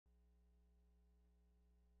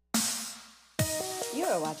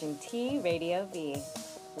You're watching T Radio V,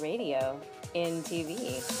 radio in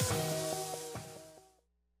TV.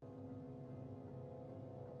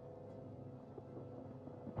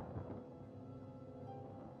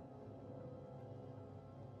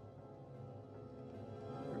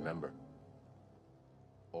 Remember,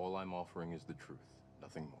 all I'm offering is the truth,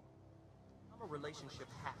 nothing more. I'm a relationship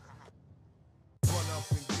hack. Run up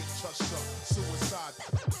and get touched up, suicide.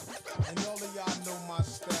 And all of y'all know my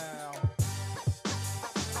style.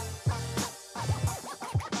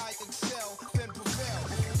 I excel, then prevail.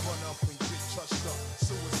 Run up and get touched up,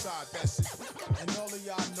 suicide, that's it. And all of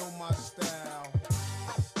y'all know my style.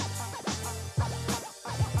 I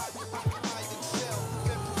excel,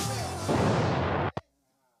 then prevail.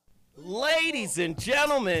 Ladies and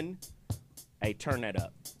gentlemen, hey, turn that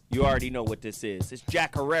up. You already know what this is. It's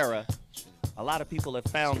Jack Herrera. A lot of people have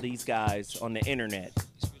found these guys on the internet,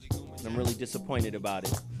 and I'm really disappointed about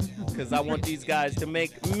it because I want these guys to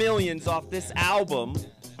make millions off this album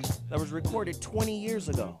that was recorded 20 years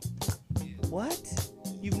ago. What?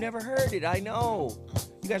 You've never heard it, I know.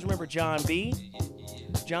 You guys remember John B?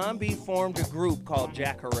 John B formed a group called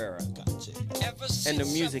Jack Herrera, and the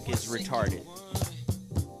music is retarded.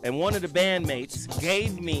 And one of the bandmates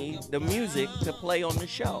gave me the music to play on the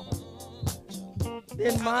show.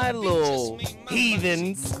 Then my little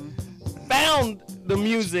heathens found the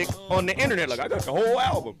music on the internet. Like, I got the whole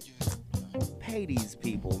album. Pay these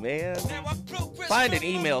people, man. Find an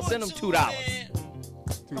email. Send them $2.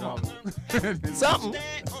 Something.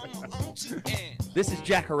 This is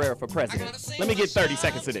Jack Herrera for president. Let me get 30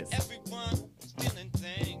 seconds of this.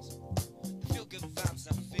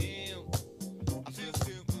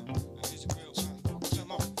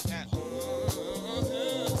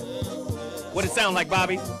 What it sound like,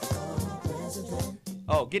 Bobby?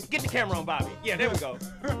 Oh, get the camera on Bobby. Yeah, there we go.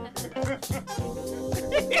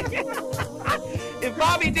 If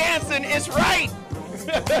Bobby dancing, it's right.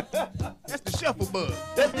 That's the shuffle bug.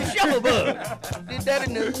 That's the shuffle bug. Did that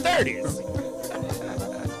in the 30s.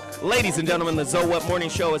 Ladies and gentlemen, the Zo What Morning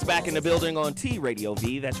Show is back in the building on T Radio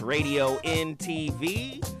V. That's radio in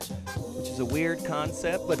TV, which is a weird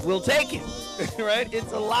concept, but we'll take it. Right?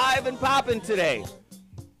 It's alive and popping today.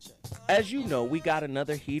 As you know, we got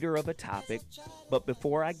another heater of a topic, but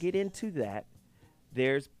before I get into that,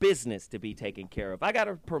 there's business to be taken care of. I got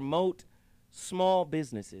to promote small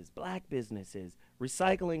businesses, black businesses,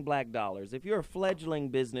 recycling black dollars. If you're a fledgling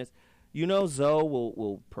business, you know Zoe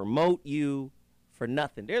will promote you for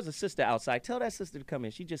nothing. There's a sister outside. Tell that sister to come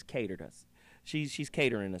in. She just catered us. She's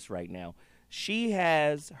catering us right now. She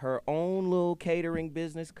has her own little catering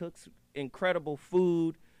business, cooks incredible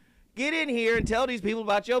food. Get in here and tell these people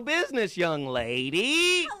about your business, young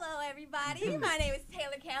lady. Hello, everybody. My name is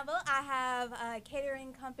Taylor Campbell. I have a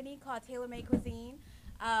catering company called Taylor Made Cuisine.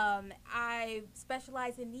 I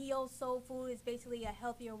specialize in neo soul food. It's basically a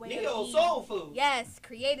healthier way of eating. Neo soul food? Yes,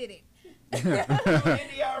 created it. It's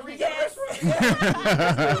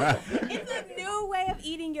a new way of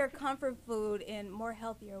eating your comfort food and more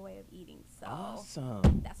healthier way of eating. So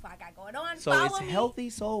awesome. That's what I got going on. So Follow it's me. healthy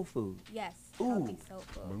soul food. Yes, Ooh. healthy soul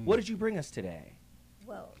food. What did you bring us today?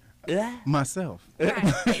 Well, Myself. right.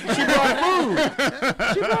 She brought food.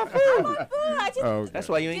 She brought food. I just, That's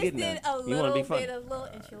why you ain't just getting did that. a You want to be little funny. bit of little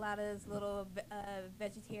enchiladas, little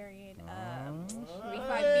vegetarian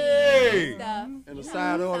refried Hey. beans stuff. And a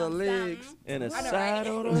side order legs. And a I know, side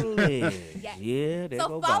right? order leg. Yes. Yeah, there So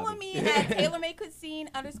go follow Bobby. me at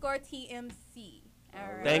TaylorMadeCuisine_TMC. All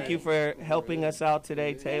right. Thank you for helping us out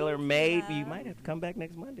today, Taylor. Maybe you might have to come back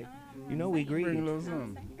next Monday. You know we Bring a agreed. little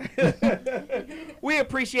something. We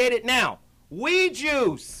appreciate it. Now, Weed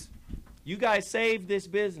Juice. You guys saved this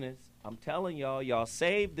business. I'm telling y'all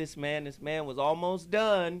saved this man. This man was almost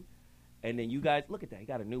done. And then you guys, look at that. He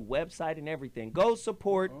got a new website and everything. Go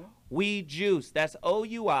support Weed Juice. That's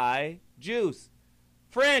OUI Juice.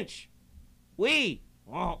 French. We.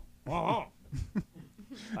 I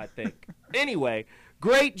think. Anyway,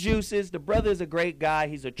 great juices. The brother's a great guy.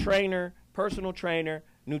 He's a trainer, personal trainer,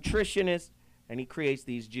 nutritionist, and he creates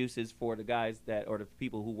these juices for the guys that, or the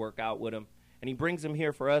people who work out with him. And he brings them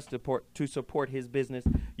here for us to support his business.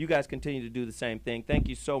 You guys continue to do the same thing. Thank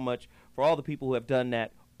you so much for all the people who have done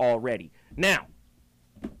that already. Now,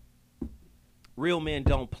 Real Men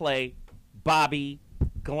Don't Play, Bobby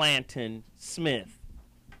Glanton Smith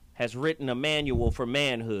has written a manual for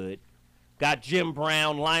manhood. Got Jim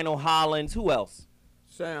Brown, Lionel Hollins, who else?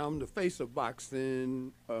 Sam, the face of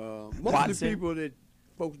boxing. Most of Watson. the people that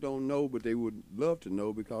folks don't know, but they would love to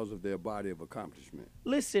know because of their body of accomplishment.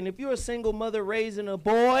 Listen, if you're a single mother raising a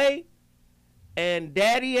boy and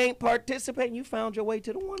daddy ain't participating, you found your way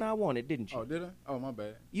to the one I wanted, didn't you? Oh, did I? Oh, my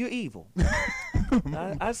bad. You're evil.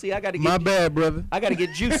 I see. I got to get My bad, brother. I got to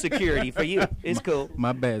get juice security for you. It's cool.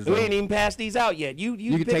 My bad. We ain't even passed these out yet. You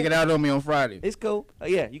can take it out on me on Friday. It's cool.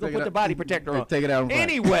 Yeah, you can put the body protector on. Take it out on Friday.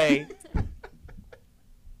 Anyway,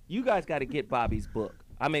 you guys got to get Bobby's book.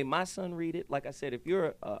 I made my son read it. Like I said, if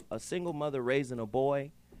you're a single mother raising a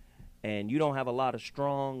boy and you don't have a lot of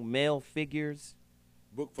strong male figures,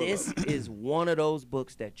 this is one of those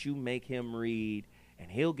books that you make him read,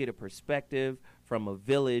 and he'll get a perspective from a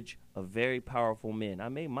village of very powerful men. I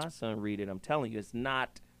made my son read it. I'm telling you, it's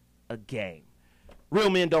not a game. Real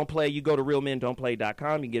Men Don't Play. You go to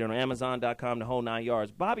realmendon'tplay.com. You can get it on Amazon.com, the whole 9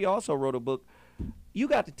 yards. Bobby also wrote a book. You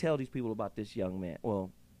got to tell these people about this young man.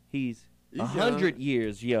 Well, he's 100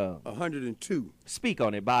 years young. 102. Speak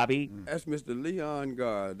on it, Bobby. That's Mr. Leon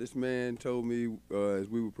Gar. This man told me as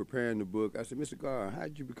we were preparing the book, I said, Mr. Gar, how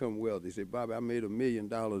did you become wealthy? He said, Bobby, I made $1 million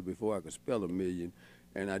before I could spell a million,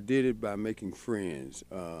 and I did it by making friends.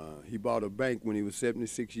 He bought a bank when he was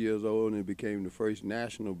 76 years old, and it became the first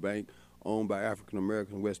national bank owned by African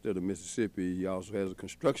Americans west of the Mississippi. He also has a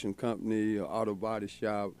construction company, an auto body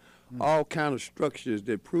shop, all kind of structures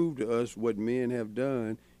that prove to us what men have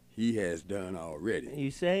done. He has done already.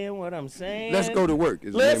 You saying what I'm saying? Let's Go to Work.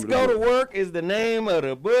 Let's Go to Work is the name of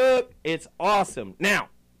the book. It's awesome. Now,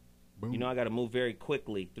 you know I got to move very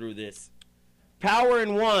quickly through this. Power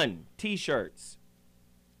in One T-shirts.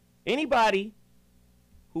 Anybody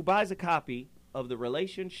who buys a copy of The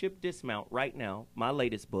Relationship Dismount right now, my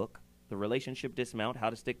latest book, The Relationship Dismount, How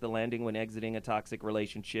to Stick the Landing When Exiting a Toxic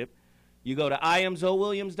Relationship, you go to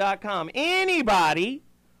IamZoeWilliams.com. Anybody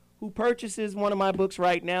who purchases one of my books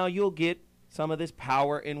right now, you'll get some of this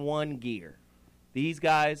Power in One gear. These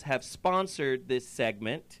guys have sponsored this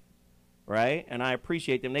segment, right? And I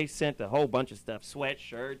appreciate them. They sent a whole bunch of stuff,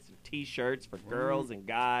 sweatshirts and T-shirts for girls and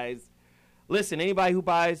guys. Listen, anybody who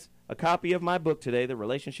buys a copy of my book today, The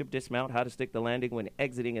Relationship Dismount, How to Stick the Landing When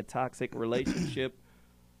Exiting a Toxic Relationship,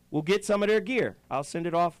 will get some of their gear. I'll send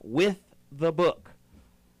it off with the book.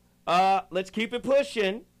 Let's keep it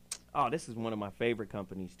pushing. Oh, this is one of my favorite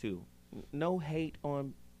companies, too. No hate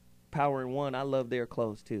on Power in One. I love their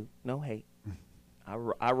clothes, too. No hate.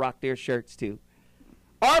 I rock their shirts, too.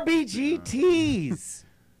 RBG Tees.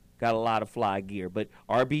 Got a lot of fly gear, but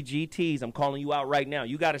RBG Tees, I'm calling you out right now.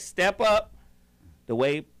 You got to step up the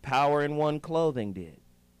way Power in One clothing did.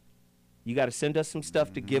 You got to send us some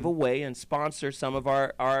stuff to give away and sponsor some of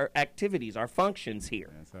our activities, our functions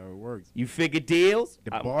here. That's how it works. You figure deals?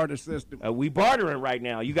 The barter system. We bartering right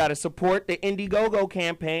now. You got to support the Indiegogo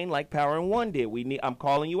campaign like Power in One did. I'm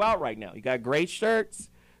calling you out right now. You got great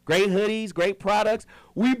shirts, great hoodies, great products.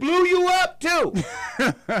 We blew you up, too.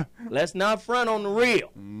 Let's not front on the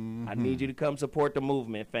real. I need you to come support the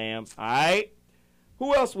movement, fam. All right?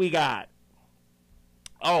 Who else we got?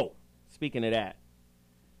 Oh, speaking of that.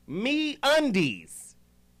 Me Undies,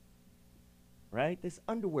 right? This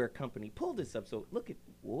underwear company. Pull this up so look at.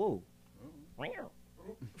 Whoa.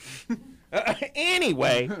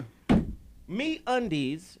 Anyway, Me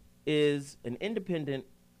Undies is an independent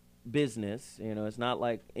business. You know, it's not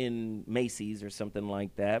like in Macy's or something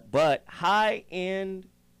like that, but high-end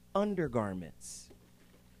undergarments.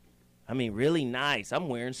 I mean, really nice. I'm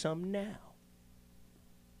wearing some now.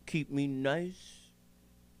 Keep me nice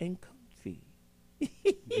and comfy.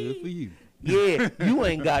 Good for you. Yeah, you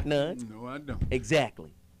ain't got none. No, I don't.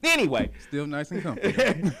 Exactly. Anyway. Still nice and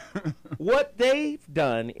comfortable. What they've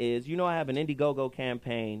done is, you know, I have an Indiegogo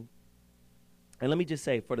campaign. And let me just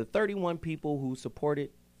say, for the 31 people who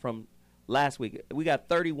supported from last week, we got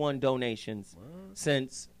 31 donations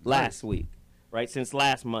since last week, right? Since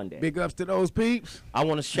last Monday. Big ups to those peeps. I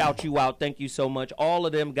want to shout you out. Thank you so much. All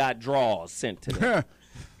of them got draws sent to them.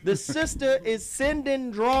 The sister is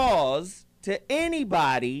sending draws to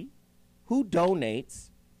anybody who donates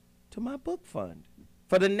to my book fund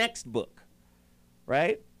for the next book,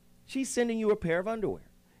 right? She's sending you a pair of underwear.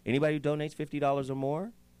 Anybody who donates $50 or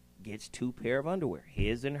more gets 2 pair of underwear,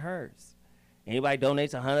 his and hers. Anybody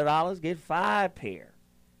donates $100 get 5 pair,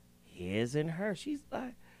 his and hers. She's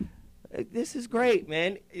like, this is great,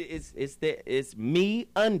 man. It's Me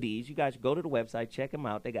Undies. You guys go to the website, check them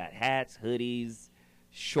out. They got hats, hoodies,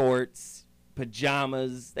 shorts,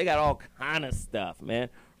 pajamas. They got all kind of stuff, man.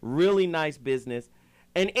 Really nice business.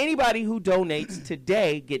 And anybody who donates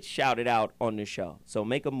today gets shouted out on the show. So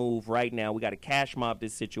make a move right now. We got to cash mob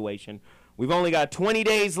this situation. We've only got 20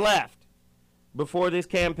 days left before this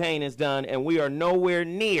campaign is done, and we are nowhere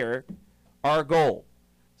near our goal.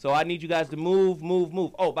 So I need you guys to move.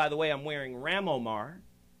 Oh, by the way, I'm wearing Ramomar.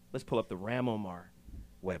 Let's pull up the Ramomar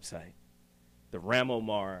website. The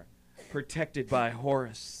Ramomar, protected by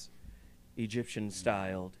Horus,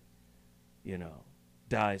 Egyptian-styled, you know,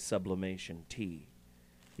 dye sublimation tea.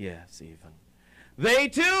 Yes, even. They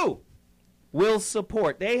too will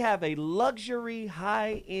support. They have a luxury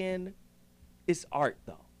high-end. It's art,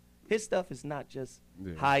 though. His stuff is not just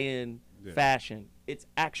high-end fashion. It's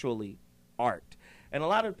actually art. And a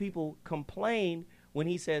lot of people complain when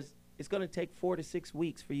he says it's going to take 4 to 6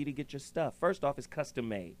 weeks for you to get your stuff. First off, it's custom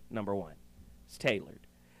made, number one. It's tailored.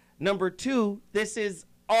 Number two, this is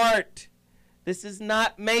art. This is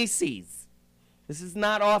not Macy's. This is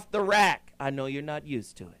not off the rack. I know you're not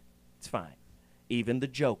used to it. It's fine. Even the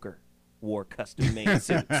Joker wore custom made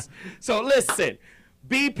suits. So listen,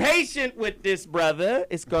 be patient with this, brother.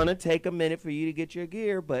 It's going to take a minute for you to get your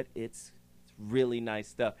gear, but it's really nice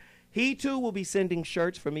stuff. He, too, will be sending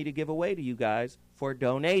shirts for me to give away to you guys for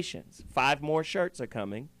donations. 5 more shirts are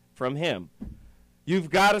coming from him. You've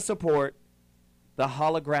got to support The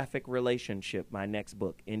Holographic Relationship, my next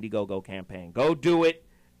book, Indiegogo campaign. Go do it.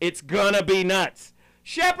 It's going to be nuts.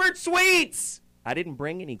 Shepherd Sweets. I didn't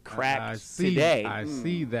bring any crack today. I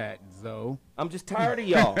see that, Zoe. I'm just tired of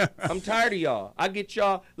y'all. I'm tired of y'all. I get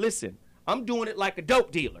y'all. Listen, I'm doing it like a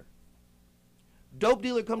dope dealer. Dope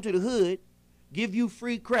dealer come to the hood, give you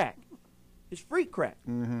free crack. It's free crack.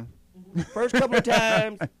 First couple of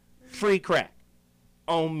times, free crack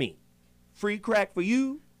on me. Free crack for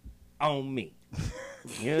you, on me.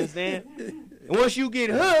 You understand? And once you get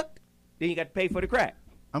hooked, then you got to pay for the crack.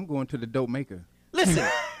 I'm going to the dope maker. Listen,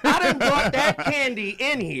 I done brought that candy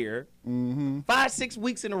in here 5, 6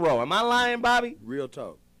 weeks in a row. Am I lying, Bobby? Real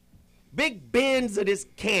talk. Big bins of this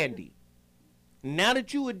candy. Now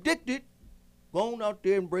that you addicted, go on out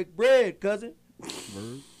there and break bread, cousin.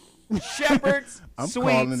 Shepherd's I'm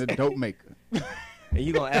Sweets. calling the dope maker. And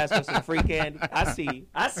you gonna ask for some free candy? I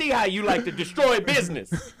see how you like to destroy business.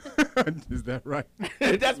 Is that right?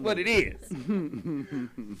 That's what it is.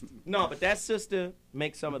 No, but that sister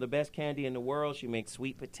makes some of the best candy in the world. She makes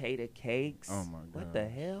sweet potato cakes. Oh my God. What the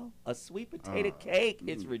hell? A sweet potato cake?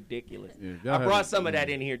 It's ridiculous. Yeah, I brought some of that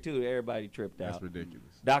in here too. Everybody tripped out. That's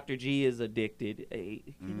ridiculous. Dr. G is addicted.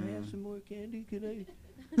 Hey, can I have some more candy? Can I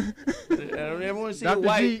don't ever want to see Dr. a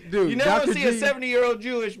white. G, dude, you never want Dr. to see a G 70-year-old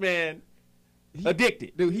Jewish man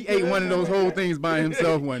addicted. Dude, he ate one of those whole things by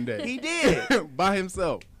himself one day. He did. By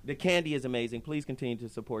himself. The candy is amazing. Please continue to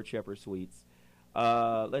support Shepherd Sweets.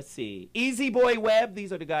 Let's see. Easy Boy Web.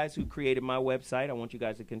 These are the guys who created my website. I want you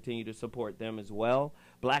guys to continue to support them as well.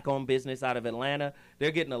 Black-owned business out of Atlanta.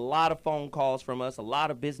 They're getting a lot of phone calls from us, a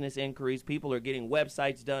lot of business inquiries. People are getting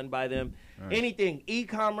websites done by them. Right. Anything,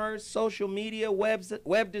 e-commerce, social media,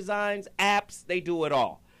 web designs, apps, they do it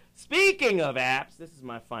all. Speaking of apps, this is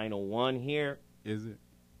my final one here. Is it?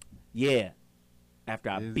 Yeah. After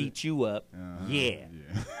I beat you up. Yeah.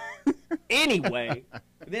 Anyway,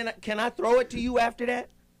 then can I throw it to you after that?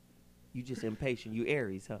 You just impatient. You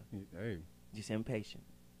Aries, huh? Hey. Just impatient.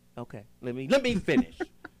 Okay. Let me finish.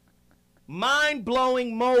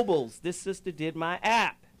 Mind-blowing mobiles. This sister did my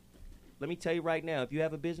app. Let me tell you right now, if you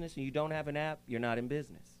have a business and you don't have an app, you're not in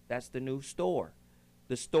business. That's the new store.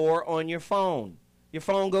 The store on your phone. Your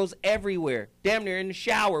phone goes everywhere. Damn near in the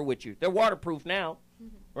shower with you. They're waterproof now,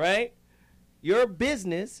 right? Your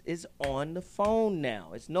business is on the phone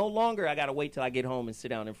now. It's no longer I got to wait till I get home and sit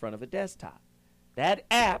down in front of a desktop. That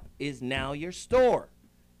app is now your store.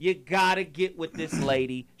 You got to get with this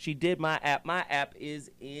lady. She did my app. My app is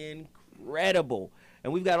incredible.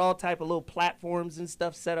 And we've got all type of little platforms and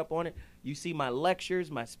stuff set up on it. You see my lectures,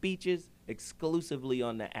 my speeches exclusively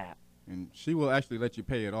on the app. And she will actually let you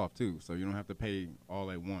pay it off, too, so you don't have to pay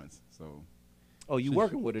all at once. So. Oh, you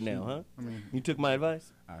working with her now, huh? I mean, you took my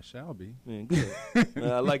advice? I shall be. Yeah, good.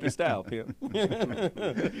 I like your style, Pimp.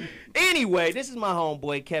 Anyway, this is my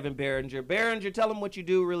homeboy, Kevin Behringer. Behringer, tell him what you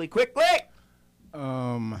do really quickly.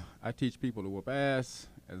 I teach people to whoop ass,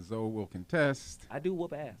 as Zoe will contest. I do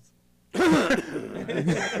whoop ass. But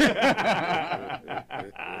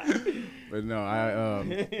no,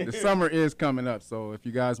 the summer is coming up, so if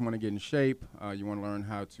you guys want to get in shape, you want to learn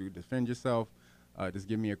how to defend yourself, just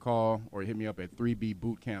give me a call or hit me up at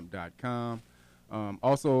 3bbootcamp.com.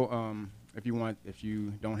 Also, if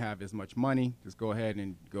you don't have as much money, just go ahead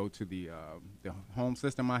and go to the home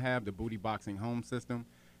system I have, the Booty Boxing home system,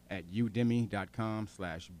 at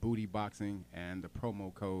udemy.com/bootyboxing, and the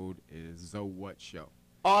promo code is ZoWhatShow.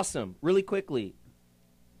 Awesome. Really quickly,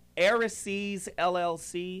 Arises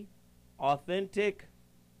LLC, authentic,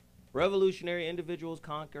 revolutionary individuals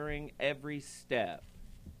conquering every step.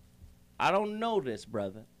 I don't know this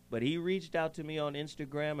brother, but he reached out to me on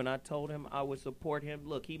Instagram, and I told him I would support him.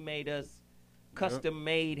 Look, he made us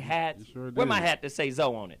custom-made hats. You sure did. Where my hat to say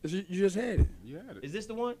Zoe on it? You just had it. You had it. Is this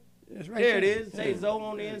the one? It's right There it there. is. Say Zoe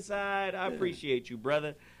on the inside. I appreciate you,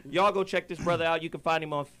 brother. Y'all go check this brother out. You can find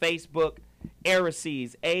him on Facebook.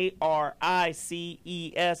 Arices, Arices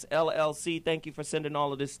LLC. Thank you for sending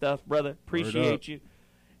all of this stuff, brother. Appreciate you.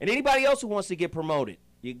 And anybody else who wants to get promoted,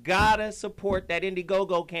 you gotta support that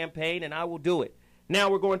Indiegogo campaign, and I will do it. Now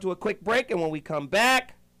we're going to a quick break, and when we come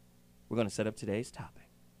back, we're gonna set up today's topic.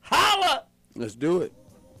 Holla! Let's do it.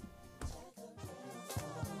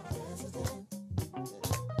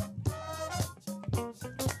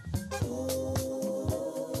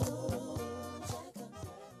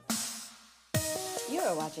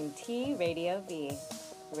 You're watching T Radio V,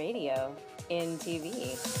 radio in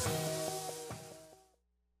TV.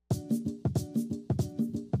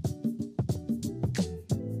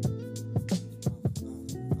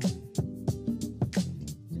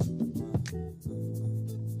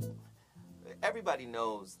 Everybody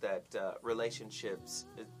knows that relationships,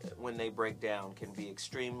 when they break down, can be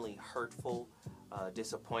extremely hurtful,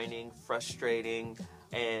 disappointing, frustrating,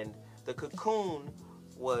 and the cocoon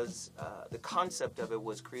was, the concept of it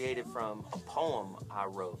was created from a poem I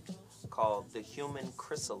wrote called The Human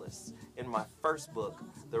Chrysalis in my first book,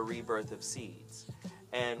 The Rebirth of Seeds.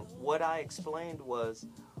 And what I explained was,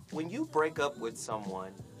 when you break up with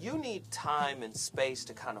someone, you need time and space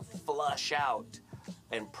to kind of flush out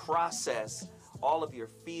and process all of your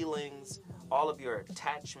feelings, all of your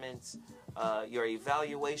attachments, your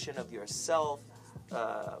evaluation of yourself,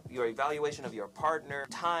 your evaluation of your partner,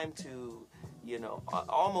 time to, you know,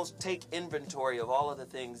 almost take inventory of all of the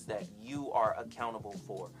things that you are accountable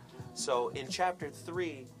for. So in chapter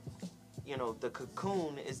 3, you know, the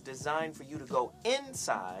cocoon is designed for you to go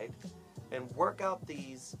inside and work out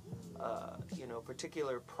these you know,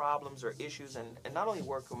 particular problems or issues, and not only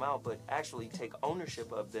work them out, but actually take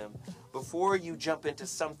ownership of them before you jump into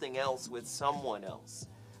something else with someone else.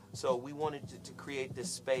 So we wanted to create this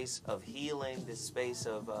space of healing, this space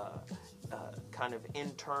of kind of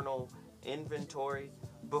internal inventory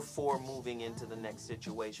before moving into the next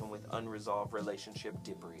situation with unresolved relationship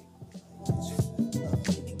debris.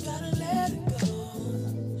 You gotta let it go.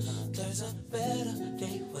 There's a better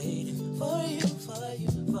day waiting for you, for you,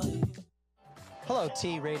 for you. Hello,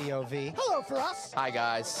 T Radio V. Hello for us. Hi,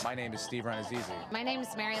 guys. My name is Steve Renazizi. My name is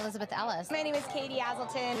Mary Elizabeth Ellis. My name is Katie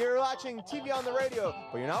Aselton. You're watching TV on the radio,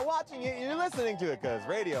 but you're not watching it, you're listening to it, because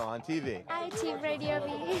radio on TV. Hi, T Radio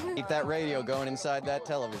V. Keep that radio going inside that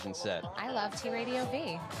television set. I love T Radio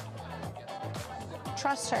V.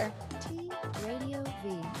 Trust her. T Radio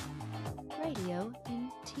V. Radio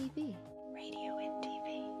in TV. Radio in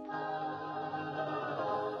TV.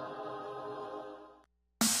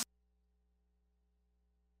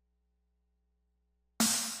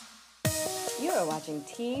 You're watching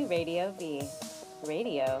T Radio V,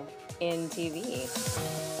 radio in TV.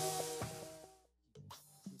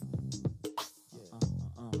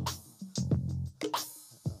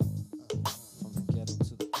 From the ghetto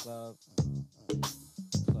to the club,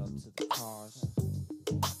 club to the cars.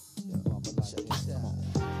 Bump it like this, come on.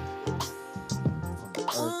 From the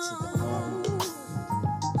earth to the moon,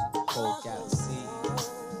 whole galaxy.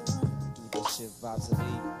 Do this shit vibes of me.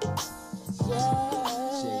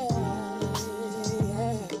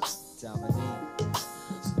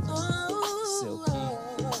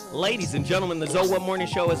 Ladies and gentlemen, the Zoe What Morning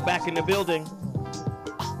Show is back in the building.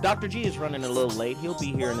 Dr. G is running a little late. He'll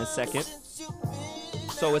be here in a second.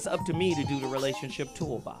 So it's up to me to do the relationship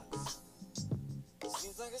toolbox.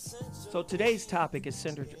 So today's topic is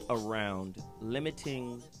centered around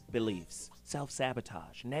limiting beliefs,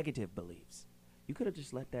 self-sabotage, negative beliefs. You could have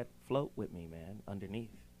just let that float with me, man,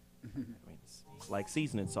 underneath. I mean, it's like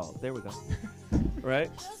seasoning salt. There we go.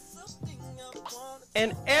 Right?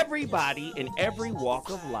 And everybody in every walk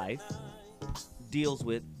of life deals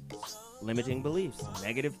with limiting beliefs,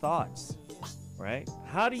 negative thoughts, right?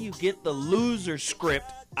 How do you get the loser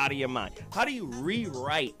script out of your mind? How do you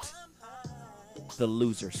rewrite the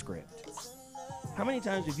loser script? How many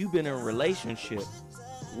times have you been in a relationship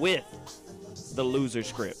with the loser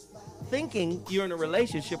script, thinking you're in a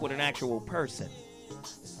relationship with an actual person?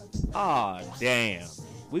 Aw, damn.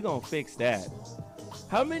 We're gonna fix that.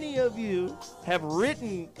 How many of you have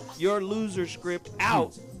written your loser script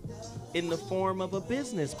out in the form of a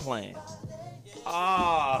business plan?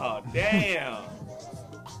 Oh, damn.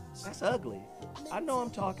 That's ugly. I know I'm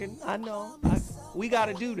talking. I know. We got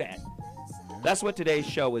to do that. That's what today's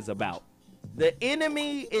show is about. The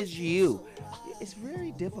enemy is you. It's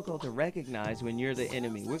very difficult to recognize when you're the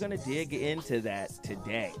enemy. We're going to dig into that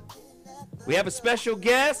today. We have a special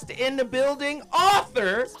guest in the building,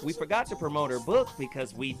 author. We forgot to promote her book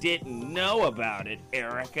because we didn't know about it,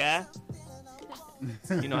 Erica.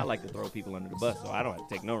 You know, I like to throw people under the bus, so I don't have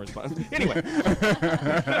to take no response. Anyway.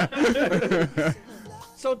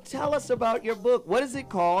 So tell us about your book. What is it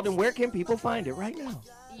called, and where can people find it right now?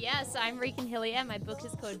 Yes, I'm Regan Hillier. My book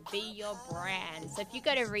is called Be Your Brand. So if you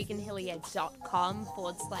go to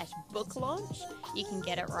reganhillier.com/book launch, you can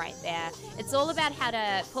get it right there. It's all about how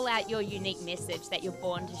to pull out your unique message that you're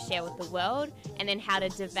born to share with the world, and then how to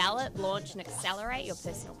develop, launch, and accelerate your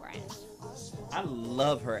personal brand. I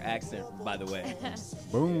love her accent, by the way.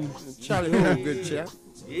 Boom. Charlie Hood, good chap.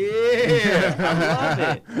 Yeah, I love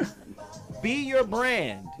it. Be your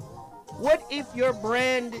brand. What if your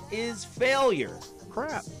brand is failure?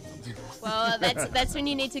 Crap. Well, that's when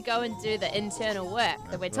you need to go and do the internal work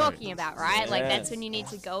that we're talking about, right? Like, that's when you need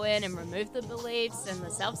to go in and remove the beliefs and the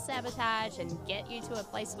self-sabotage and get you to a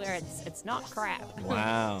place where it's not crap.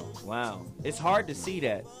 Wow. It's hard to see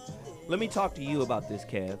that. Let me talk to you about this,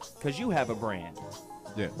 Kev, because you have a brand.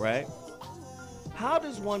 Yeah. Right? How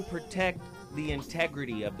does one protect the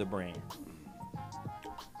integrity of the brand?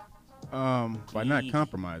 By not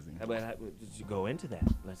compromising. Let's go into that.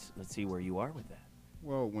 Let's see where you are with that.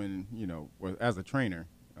 Well, as a trainer,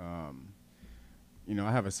 I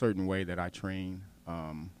have a certain way that I train,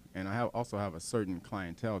 and I also have a certain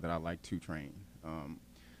clientele that I like to train.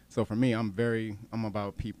 So for me, I'm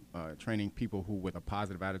about training people who with a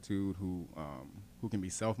positive attitude, who can be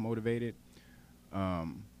self-motivated.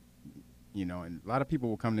 And a lot of people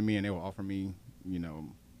will come to me and they will offer me,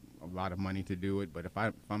 a lot of money to do it. But if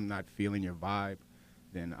I'm not feeling your vibe,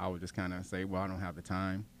 then I would just kind of say, well, I don't have the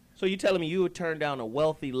time. So you telling me you would turn down a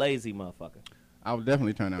wealthy, lazy motherfucker? I would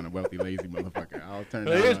definitely turn down a wealthy, lazy motherfucker. I'll turn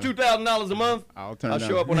down. Here's $2,000 a month. I'll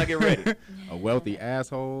show up when I get ready. A wealthy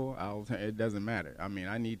asshole. It doesn't matter. I mean,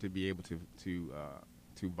 I need to be able to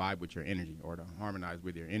vibe with your energy or to harmonize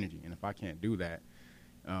with your energy. And if I can't do that,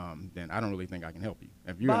 then I don't really think I can help you.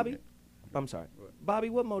 If you, Bobby, I'm sorry,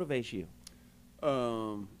 Bobby, what motivates you?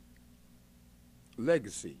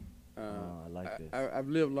 Legacy. I like this. I've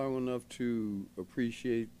lived long enough to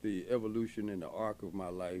appreciate the evolution and the arc of my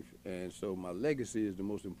life, and so my legacy is the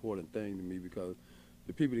most important thing to me, because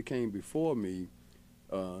the people that came before me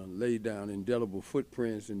laid down indelible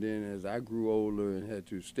footprints, and then as I grew older and had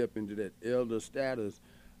to step into that elder status,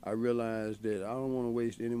 I realized that I don't want to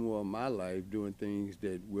waste any more of my life doing things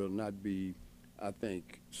that will not be, I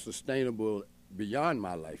think, sustainable beyond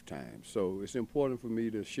my lifetime. So it's important for me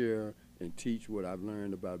to share and teach what I've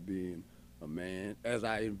learned about being a man as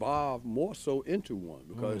I evolve more so into one,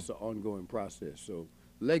 because it's an ongoing process. So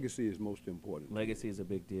legacy is most important. Legacy is a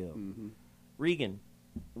big deal. Regan,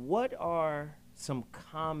 what are some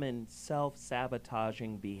common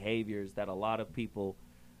self-sabotaging behaviors that a lot of people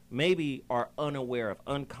maybe are unaware of,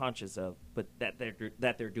 unconscious of, but that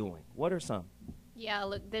they're doing? What are some? Yeah,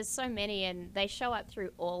 look, there's so many, and they show up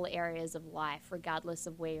through all areas of life, regardless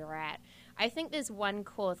of where you're at. I think there's one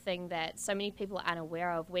core thing that so many people are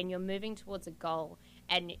unaware of. When you're moving towards a goal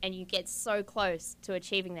and you get so close to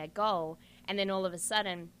achieving that goal, and then all of a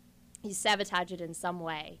sudden you sabotage it in some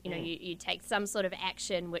way. You take some sort of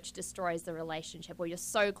action which destroys the relationship, or you're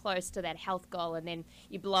so close to that health goal and then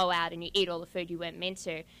you blow out and you eat all the food you weren't meant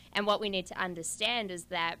to. And what we need to understand is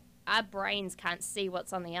that our brains can't see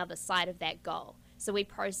what's on the other side of that goal. So we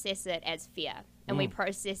process it as fear, and we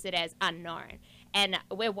process it as unknown. And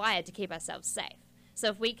we're wired to keep ourselves safe. So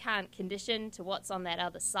if we can't condition to what's on that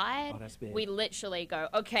other side, we literally go,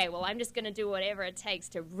 okay, well, I'm just going to do whatever it takes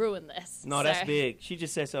to ruin this. No, that's big. She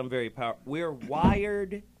just said something very powerful. We're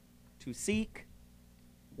wired to seek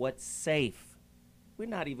what's safe. We're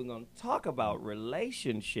not even going to talk about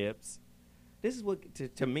relationships. This is what,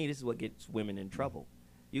 to me, this is what gets women in trouble.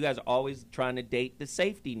 You guys are always trying to date the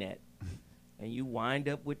safety net, and you wind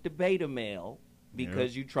up with the beta male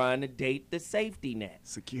because you're trying to date the safety net.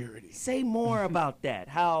 Security. Say more about that,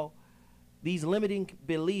 how these limiting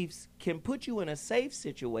beliefs can put you in a safe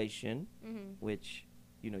situation, which,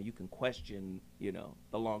 you can question, the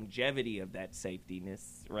longevity of that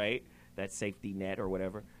safetyness, right? That safety net or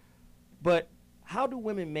whatever. But how do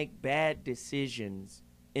women make bad decisions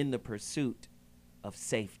in the pursuit of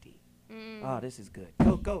safety? Oh, this is good.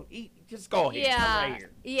 Go, eat. Just go ahead. Yeah, come right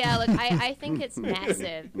here. Yeah. Look, I think it's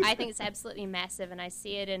massive. I think it's absolutely massive, and I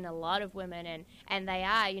see it in a lot of women, and they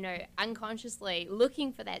are, unconsciously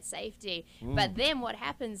looking for that safety. But then what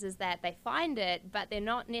happens is that they find it, but they're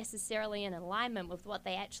not necessarily in alignment with what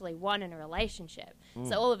they actually want in a relationship.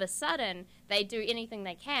 So all of a sudden, they do anything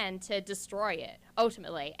they can to destroy it,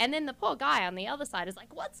 ultimately. And then the poor guy on the other side is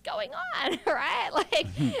like, what's going on, right? Like,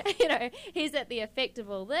 he's at the effect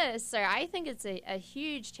of all this. So I think it's a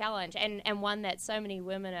huge challenge. and one that so many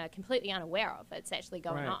women are completely unaware of. It's actually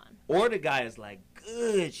going on. Or the guy is like,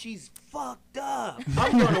 good, she's fucked up.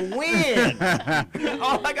 I'm going to win.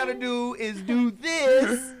 All I got to do is do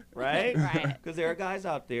this. Right? Right. Because there are guys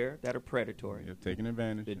out there that are predatory. You're taking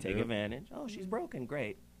advantage. They take advantage. Oh, she's broken.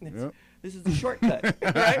 Great. Yep. This is the shortcut.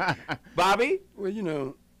 Right? Bobby? Well, you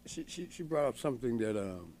know, she brought up something that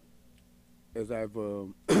as I've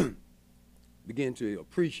began to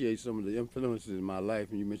appreciate some of the influences in my life,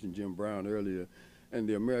 and you mentioned Jim Brown earlier, and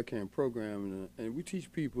the American program, and we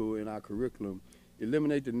teach people in our curriculum,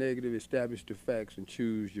 eliminate the negative, establish the facts, and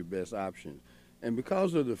choose your best option. And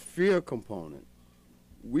because of the fear component,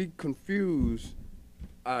 we confuse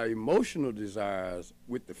our emotional desires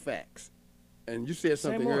with the facts. And you said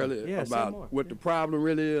something earlier about what the problem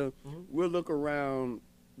really is. We'll look around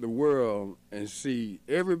the world and see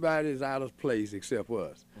everybody's out of place except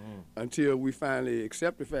us until we finally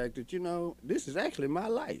accept the fact that, you know, this is actually my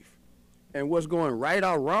life. And what's going right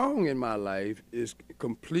or wrong in my life is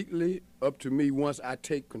completely up to me once I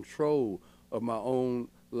take control of my own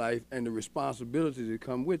life and the responsibilities that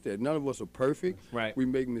come with that. None of us are perfect. Right. We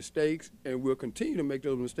make mistakes, and we'll continue to make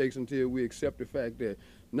those mistakes until we accept the fact that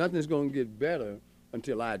nothing's going to get better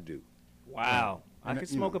until I do. Wow. I could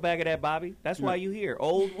smoke a bag of that, Bobby. That's why you here.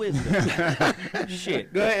 Old wisdom.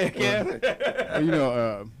 Shit. Go ahead, Kev. Well, you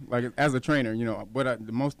know, like as a trainer, you know,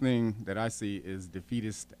 the most thing that I see is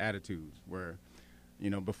defeatist attitudes where, you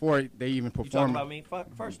know, before they even perform. You talking about me?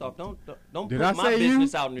 First off, don't Did put I my say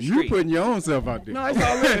business out in the you street. putting your own self out there. No, it's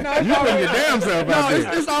already. You putting your damn self out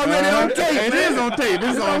there. It's already on tape. It is on tape.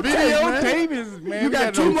 It's on video tape. Man, You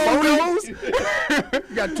got 2 more weeks. photos.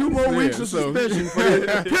 You got 2 more weeks of suspension for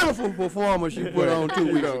the pitiful performance you put on 2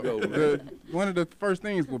 weeks ago. One of the first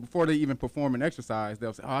things, before they even perform an exercise,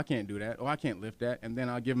 they'll say, "Oh, I can't do that. Oh, I can't lift that," and then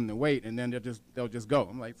I'll give them the weight, and then they'll just go.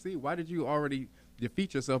 I'm like, see, why did you already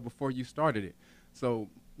defeat yourself before you started it? So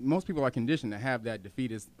most people are conditioned to have that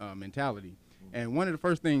defeatist mentality. And one of the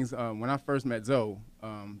first things when I first met Zoe,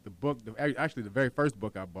 actually the very first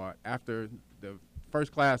book I bought after the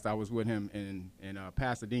first class I was with him in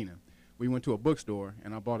Pasadena, we went to a bookstore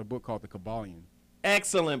and I bought a book called The Kabbalion.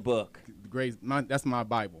 Excellent book. That's my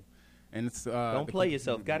Bible. And it's don't play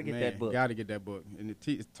yourself. Got to get that book. Got to get that book. And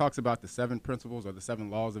it talks about the 7 principles or the 7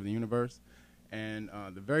 laws of the universe. And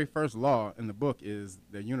the very first law in the book is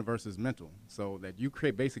the universe is mental, so that you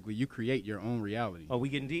create your own reality. Oh, we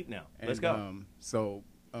getting deep now. Let's go.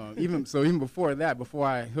 Even before that, before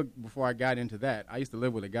I got into that, I used to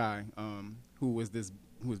live with a guy who was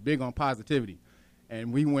big on positivity,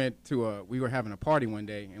 and we were having a party one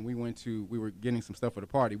day, and we were getting some stuff for the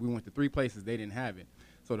party. We went to 3 places, they didn't have it.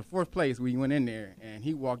 So the 4th place, we went in there, and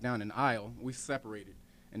he walked down an aisle. We separated.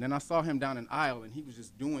 And then I saw him down an aisle, and he was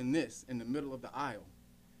just doing this in the middle of the aisle.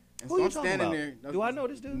 And Who so you I'm talking standing about? there. Do I know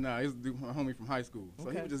this dude? No, he's a homie from high school.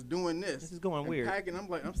 So he was just doing this. This is going and weird. Packing.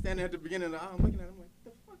 I'm standing at the beginning of the aisle, looking at him like,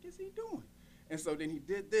 what the fuck is he doing? And so then he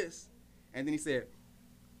did this, and then he said,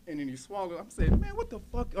 and then he swallowed. I'm saying, man, what the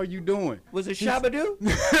fuck are you doing? Was it Shabadoo?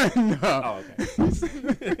 No. Oh,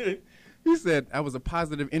 okay. He said, I was a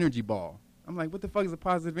positive energy ball. I'm like, what the fuck is a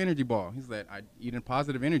positive energy ball? He said, I eat a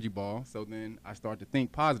positive energy ball, so then I start to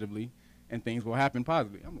think positively, and things will happen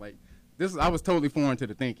positively. I'm like, I was totally foreign to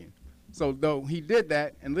the thinking. So though he did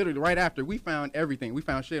that, and literally right after, we found everything. We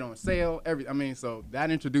found shit on sale, so that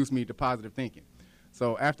introduced me to positive thinking.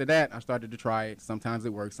 So after that, I started to try it. Sometimes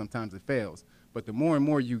it works, sometimes it fails. But the more and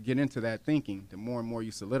more you get into that thinking, the more and more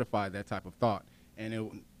you solidify that type of thought.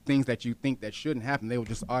 And things that you think that shouldn't happen, they will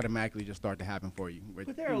just automatically just start to happen for you.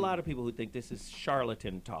 But there are a lot of people who think this is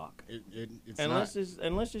charlatan talk. It's and not.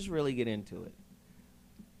 let's just really get into it.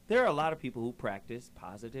 There are a lot of people who practice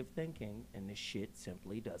positive thinking, and this shit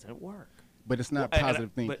simply doesn't work. But it's not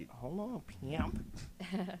positive thinking. But hold on, pimp.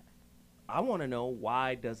 I want to know,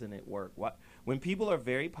 why doesn't it work? When people are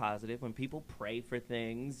very positive, when people pray for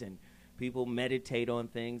things and people meditate on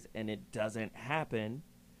things and it doesn't happen,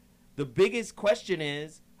 the biggest question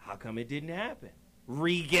is, how come it didn't happen?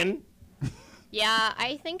 Regan? Yeah,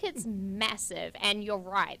 I think it's massive, and you're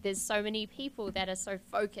right. There's so many people that are so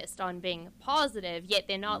focused on being positive, yet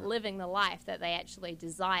they're not living the life that they actually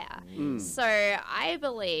desire. So I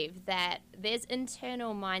believe that there's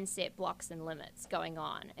internal mindset blocks and limits going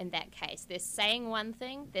on in that case. They're saying one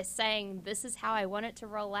thing, they're saying this is how I want it to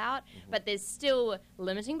roll out, but there's still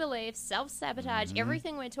limiting beliefs, self-sabotage,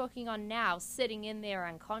 everything we're talking on now sitting in there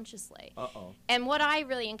unconsciously. Uh-oh. And what I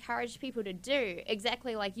really encourage people to do,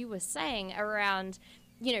 exactly like you were saying, around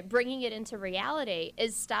you know, bringing it into reality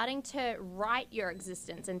is starting to write your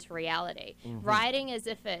existence into reality. Writing as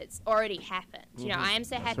if it's already happened. You know, I am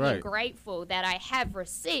so happy and grateful that I have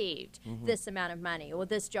received this amount of money or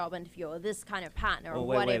this job interview or this kind of partner or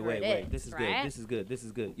whatever it is. This is right? good. This is good. This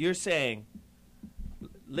is good. You're saying,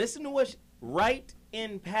 listen to what, write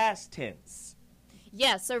in past tense.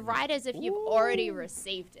 Yeah, so write as if you've already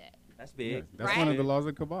received it. That's big. Yes, that's one of the laws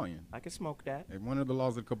of Kabbalion. I can smoke that. And one of the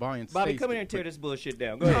laws of Kabbalion Bobby, states come in that- here and tear this bullshit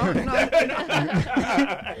down. Go ahead.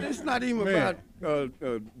 It's not even about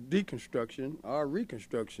deconstruction or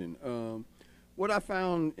reconstruction. What I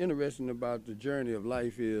found interesting about the journey of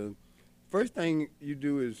life is, first thing you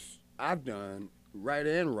do is, I've done, right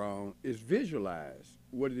and wrong, is visualize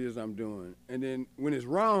what it is I'm doing. And then when it's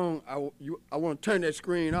wrong, I want to turn that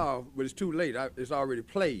screen off, but it's too late. It's already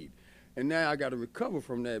played. And now I got to recover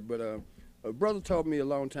from that. But a brother taught me a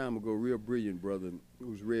long time ago, a real brilliant brother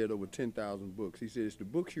who's read over 10,000 books. He said, it's the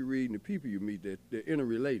books you read and the people you meet that they're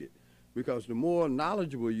interrelated. Because the more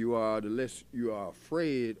knowledgeable you are, the less you are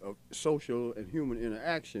afraid of social and human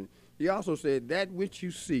interaction. He also said that which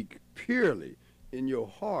you seek purely in your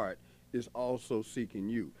heart is also seeking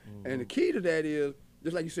you. And the key to that is,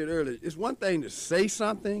 just like you said earlier, it's one thing to say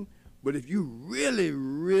something, but if you really,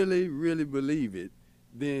 really, really believe it,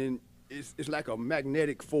 then it's like a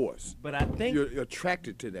magnetic force. But I think you're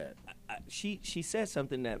attracted to that. She said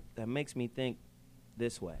something that makes me think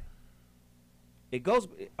this way. It goes.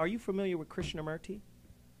 Are you familiar with Krishnamurti?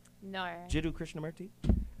 No. Jiddu Krishnamurti?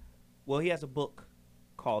 Well, he has a book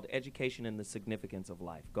called Education and the Significance of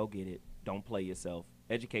Life. Go get it. Don't play yourself.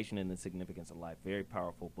 Education and the Significance of Life. Very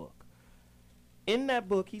powerful book. In that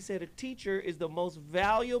book, he said a teacher is the most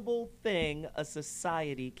valuable thing a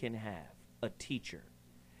society can have. A teacher.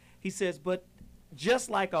 He says, but just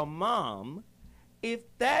like a mom, if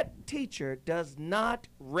that teacher does not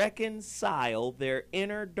reconcile their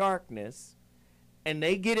inner darkness and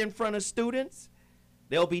they get in front of students,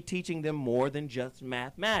 they'll be teaching them more than just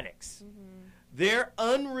mathematics. Their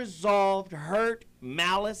unresolved hurt,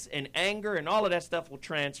 malice, and anger and all of that stuff will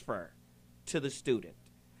transfer to the student.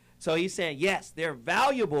 So he's saying, yes, they're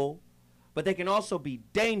valuable, but they can also be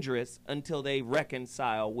dangerous until they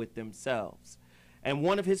reconcile with themselves. And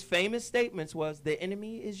one of his famous statements was, the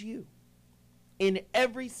enemy is you. In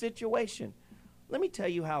every situation. Let me tell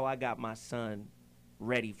you how I got my son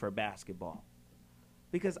ready for basketball.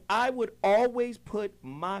 Because I would always put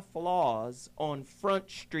my flaws on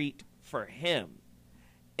Front Street for him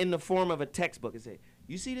in the form of a textbook and say,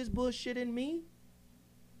 you see this bullshit in me?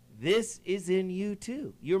 This is in you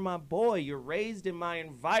too. You're my boy. You're raised in my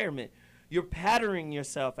environment. You're patterning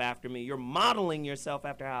yourself after me. You're modeling yourself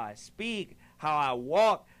after how I speak, how I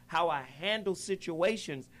walk, how I handle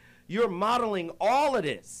situations. You're modeling all of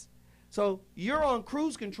this. So you're on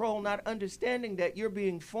cruise control, not understanding that you're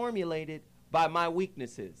being formulated by my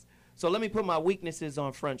weaknesses. So let me put my weaknesses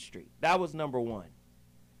on Front Street. That was number one.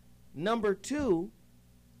 Number two,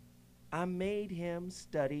 I made him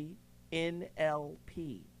study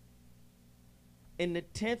NLP. In the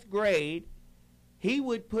 10th grade, he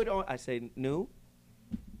would put on, I say, "Nu,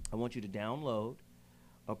 I want you to download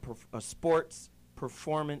a sports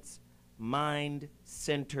performance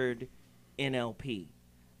mind-centered NLP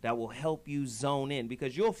that will help you zone in."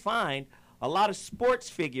 Because you'll find a lot of sports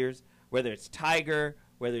figures, whether it's Tiger,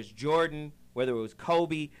 whether it's Jordan, whether it was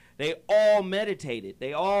Kobe, they all meditated.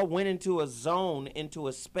 They all went into a zone, into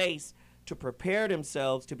a space to prepare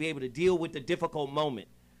themselves to be able to deal with the difficult moment.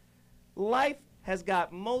 Life has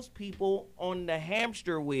got most people on the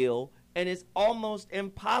hamster wheel, and it's almost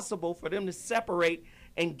impossible for them to separate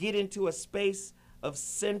and get into a space of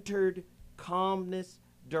centered calmness,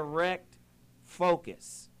 direct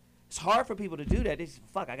focus. It's hard for people to do that. They say,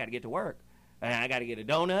 fuck, I got to get to work. And I got to get a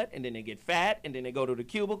donut, and then they get fat, and then they go to the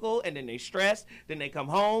cubicle, and then they stress, then they come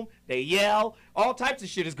home, they yell, all types of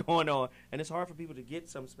shit is going on. And it's hard for people to get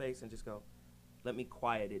some space and just go, let me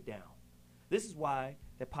quiet it down. This is why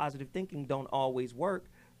that positive thinking don't always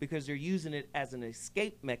work, because they're using it as an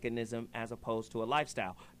escape mechanism as opposed to a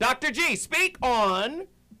lifestyle. Dr. G, speak on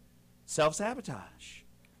self-sabotage.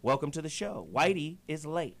 Welcome to the show. Whitey is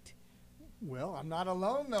late. Well, I'm not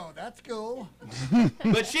alone, though. That's cool.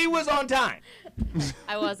 But she was on time.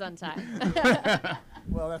 I was on time.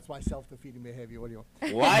 Well, that's my self-defeating behavior. What do you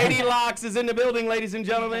want? Whitey Locks is in the building, ladies and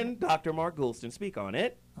gentlemen. Dr. Mark Goulston, speak on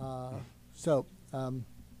it.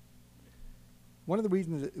 One of the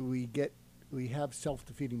reasons that we have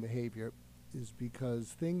self-defeating behavior is because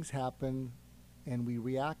things happen and we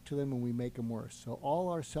react to them and we make them worse. So all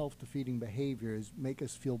our self-defeating behaviors make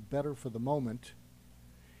us feel better for the moment,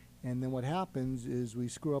 And then what happens is we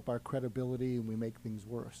screw up our credibility and we make things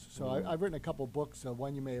worse. So I've written a couple books.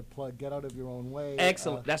 One you may have plugged, Get Out of Your Own Way.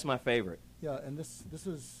 Excellent. That's my favorite. Yeah, and this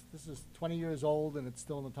is 20 years old, and it's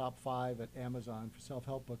still in the top 5 at Amazon for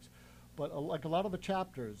self-help books. But like a lot of the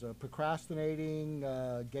chapters, procrastinating,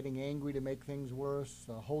 getting angry to make things worse,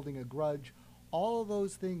 holding a grudge, all of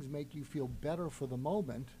those things make you feel better for the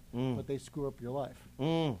moment, but they screw up your life.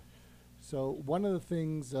 So one of the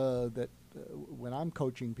things that when I'm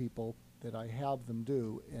coaching people that I have them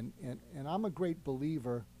do, and I'm a great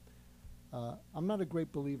believer, I'm not a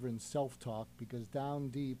great believer in self-talk, because down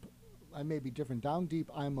deep, I may be different. Down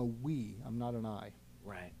deep, I'm a we, I'm not an I.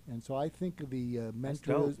 Right. And so I think of the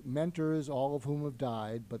mentors, all of whom have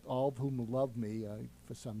died, but all of whom love me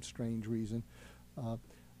for some strange reason.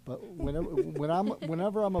 But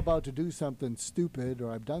whenever I'm about to do something stupid,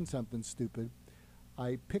 or I've done something stupid,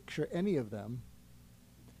 I picture any of them,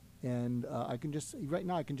 and I can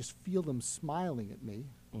just feel them smiling at me,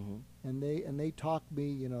 and they talk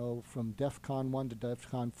me, from DEFCON 1 to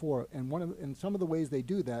DEFCON 4, and some of the ways they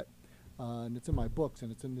do that, and it's in my books,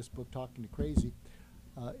 and it's in this book, Talking to Crazy,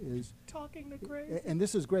 is talking to crazy. And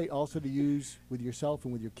this is great also to use with yourself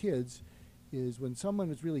and with your kids, is when someone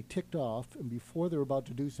is really ticked off, and before they're about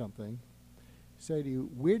to do something, say to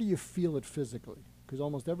you, where do you feel it physically? Because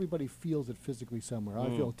almost everybody feels it physically somewhere. I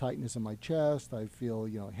feel tightness in my chest. I feel,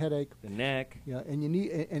 headache. The neck. Yeah, and you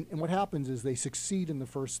need, and what happens is they succeed in the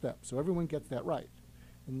first step. So everyone gets that right.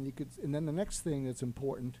 And then the next thing that's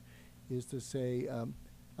important is to say,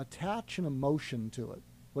 attach an emotion to it.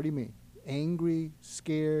 What do you mean? Angry,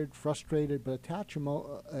 scared, frustrated, but attach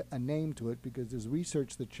a name to it, because there's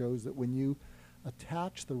research that shows that when you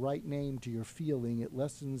attach the right name to your feeling, it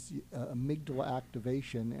lessens amygdala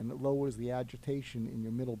activation, and it lowers the agitation in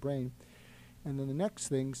your middle brain. And then the next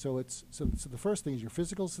thing, so the first thing is your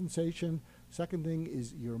physical sensation. Second thing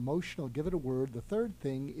is your emotional, give it a word. The third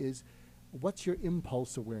thing is, what's your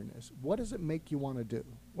impulse awareness? What does it make you want to do?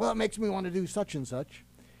 Well, it makes me want to do such and such.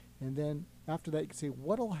 And then after that, you can say,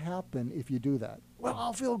 what'll happen if you do that? Well,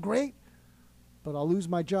 I'll feel great, but I'll lose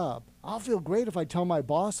my job. I'll feel great if I tell my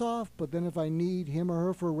boss off, but then if I need him or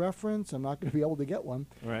her for a reference, I'm not going to be able to get one.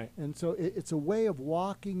 Right. And so it's a way of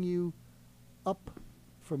walking you up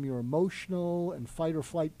from your emotional and fight or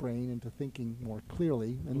flight brain into thinking more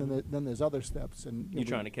clearly. And then there's other steps. And you're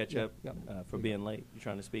trying to catch up for being late. You're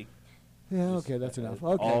trying to speak. Yeah, okay, that's enough.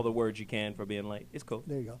 Okay. All the words you can for being late. It's cool.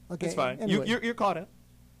 There you go. Okay. It's fine. Anyway. You're caught up.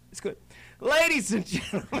 It's good. Ladies and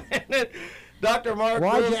gentlemen, Dr. Mark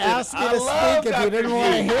Why'd you Wilson, ask me I to love speak if you Dr. didn't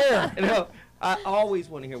want to G. hear? No, I always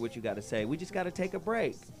want to hear what you got to say. We just got to take a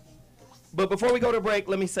break. But before we go to break,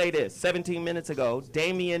 let me say this. 17 minutes ago,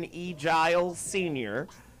 Damian E. Giles Sr.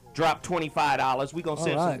 dropped $25. We're going to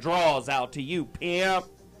send some draws out to you, pimp.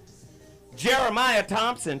 Jeremiah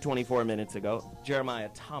Thompson, 24 minutes ago. Jeremiah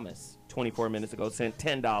Thomas, 24 minutes ago, sent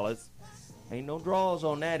 $10. Ain't no draws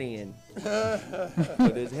on that end.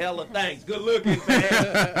 But there's hella thanks. Good looking, man.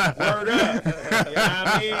 Word up. You know what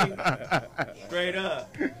I mean? Straight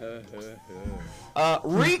up.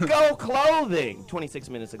 Rico Clothing, 26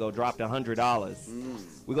 minutes ago, dropped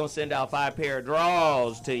 $100. We're going to send out 5 pair of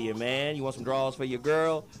draws to you, man. You want some draws for your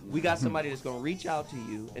girl? We got somebody that's going to reach out to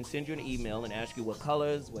you and send you an email and ask you what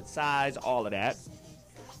colors, what size, all of that.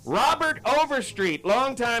 Robert Overstreet,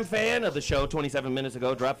 longtime fan of the show, 27 minutes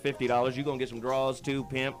ago, dropped $50. You're going to get some draws too,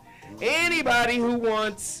 pimp. Anybody who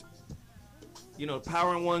wants,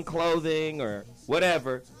 Power in One clothing or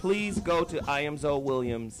whatever, please go to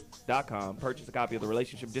IamZoeWilliams.com, purchase a copy of the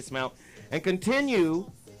Relationship Dismount, and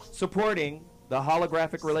continue supporting the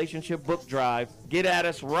Holographic Relationship Book Drive. Get at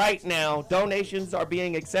us right now. Donations are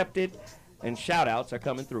being accepted, and shout-outs are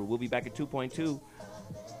coming through. We'll be back at 2.2.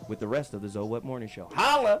 with the rest of the Zoe Webb Morning Show.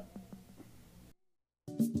 Holla!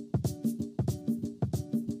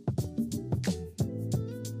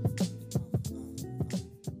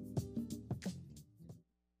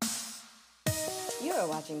 You are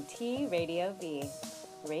watching T Radio V,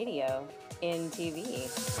 radio in TV.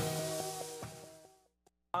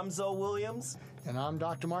 I'm Zoe Williams. And I'm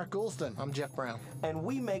Dr. Mark Goulston. I'm Jeff Brown. And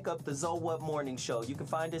we make up the Zoe Webb Morning Show. You can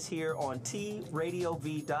find us here on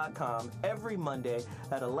TRadiov.com every Monday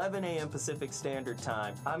at 11 a.m. Pacific Standard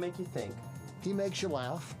Time. I make you think. He makes you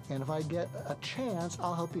laugh, and if I get a chance,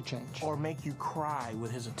 I'll help you change. Or make you cry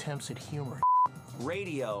with his attempts at humor.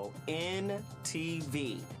 Radio in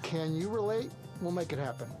TV. Can you relate? We'll make it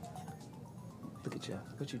happen. Look at Jeff.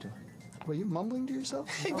 What you doing? Were you mumbling to yourself?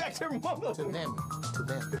 Hey, back there mumbling. To them. To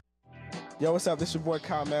them. Yo, what's up? This your boy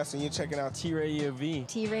Kyle Master, and you're checking out T Radio V.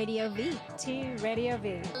 T Radio V. T Radio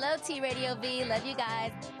V. Hello, T Radio V. Love you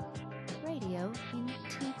guys. Radio in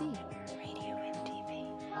TV. Radio in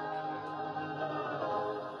TV.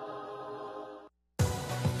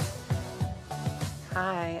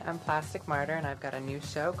 Hi, I'm Plastic Martyr, and I've got a new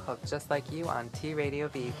show called Just Like You on T Radio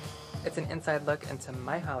V. It's an inside look into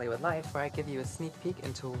my Hollywood life where I give you a sneak peek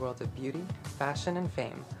into a world of beauty, fashion, and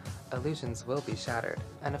fame. Illusions will be shattered.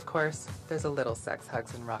 And of course, there's a little sex,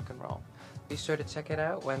 hugs, and rock and roll. Be sure to check it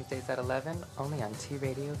out Wednesdays at 11, only on T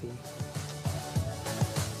Radio V.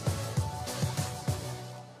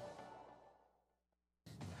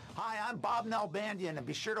 Hi, I'm Bob Nalbandian, and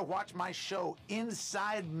be sure to watch my show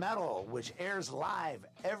Inside Metal, which airs live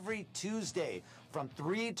every Tuesday from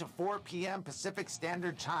 3 to 4 p.m. Pacific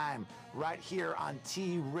Standard Time, right here on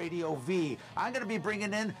T Radio V. I'm going to be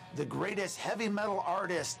bringing in the greatest heavy metal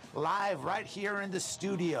artists live right here in the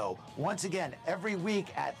studio. Once again, every week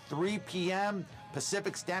at 3 p.m.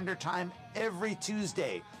 Pacific Standard Time, every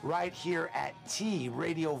Tuesday, right here at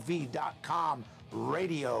TRadioV.com,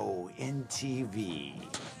 Radio in TV.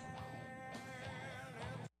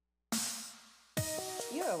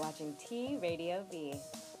 You are watching T Radio V,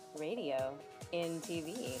 radio in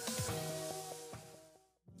TV.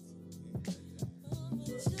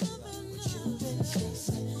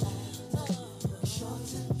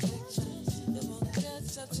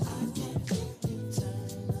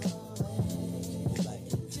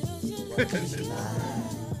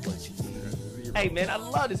 Hey man, I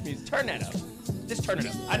love this music. Turn that up. Just turn it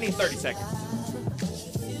up. I need 30 seconds.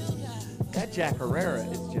 That Jack Herrera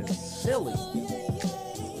is just silly.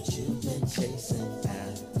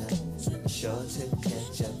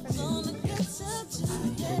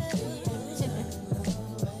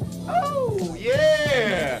 Oh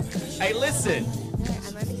yeah! Hey, listen.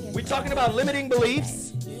 We're talking about limiting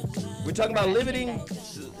beliefs. We're talking about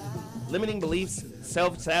limiting beliefs,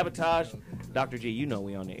 self-sabotage. Dr. G, you know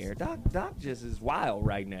we on the air. Doc just is wild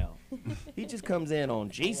right now. He just comes in on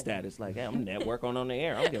G status like, hey, I'm networking on the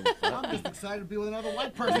air. I don't give a fuck. I'm just excited to be with another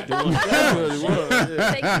white person.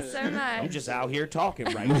 Thank you so much. I'm just out here talking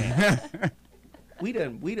right now. We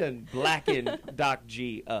done blackened Doc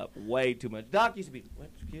G up way too much. Doc used to be, what,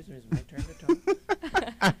 excuse me, is it my turn to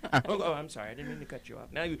talk? oh, I'm sorry, I didn't mean to cut you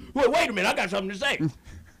off. Now wait a minute, I got something to say.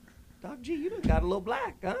 Doc G, you done got a little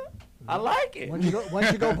black, huh? I like it. Once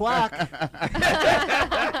you go black.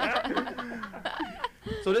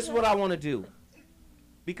 So this is what I want to do.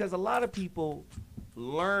 Because a lot of people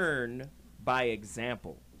learn by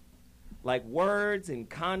example. Like words and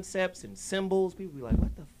concepts and symbols, people be like,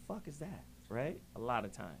 what the fuck is that? Right? A lot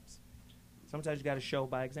of times. Sometimes you got to show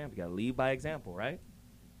by example. You got to lead by example, right?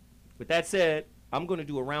 With that said, I'm going to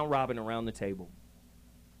do a round robin around the table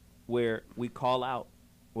where we call out,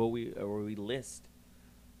 or we list,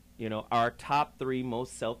 you know, our top 3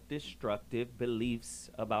 most self-destructive beliefs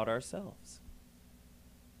about ourselves.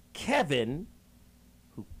 Kevin,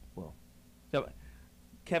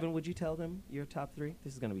 Kevin, would you tell them your top 3?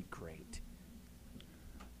 This is going to be great.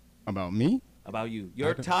 About me? About you.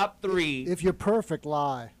 Your top 3. If you're perfect,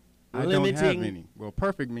 lie. I don't have any. Well,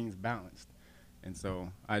 perfect means balanced. And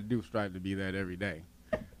so I do strive to be that every day.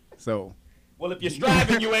 So. Well, if you're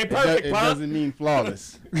striving, you ain't perfect, it doesn't mean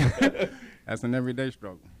flawless. That's an everyday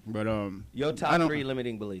struggle. But your top 3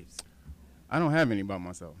 limiting beliefs. I don't have any about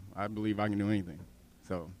myself. I believe I can do anything.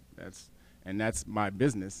 So that's my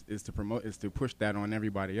business is to push that on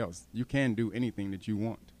everybody else. You can do anything that you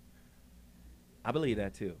want. I believe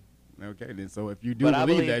that too. Okay, then so if you do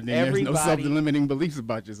believe that, then there's no self-limiting beliefs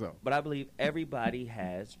about yourself. But I believe everybody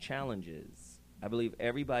has challenges. I believe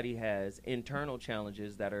everybody has internal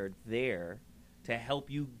challenges that are there to help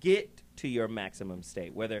you get to your maximum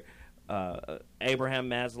state. Whether Abraham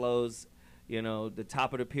Maslow's, the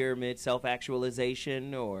top of the pyramid,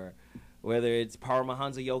 self-actualization, or whether it's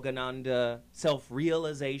Paramahansa Yogananda,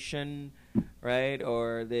 self-realization, right?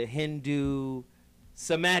 Or the Hindu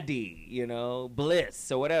samadhi,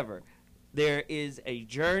 bliss or whatever. There is a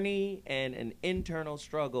journey and an internal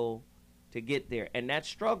struggle to get there. And that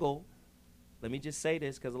struggle, let me just say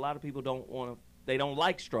this because a lot of people they don't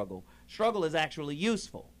like struggle. Struggle is actually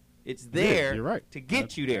useful. It's there to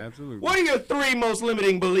get you there. Absolutely. What are your 3 most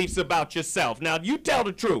limiting beliefs about yourself? Now, you tell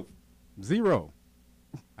the truth. 0.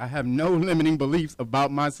 I have no limiting beliefs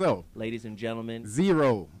about myself. Ladies and gentlemen.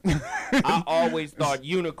 0. I always thought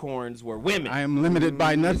unicorns were women. I am limited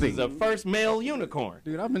by nothing. This is the first male unicorn.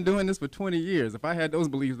 Dude, I've been doing this for 20 years. If I had those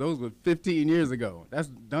beliefs, those were 15 years ago. That's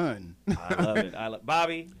done. I love it.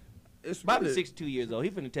 Bobby's Really, 62 years old.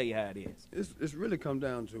 He's finna tell you how it is. It's really come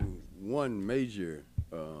down to one major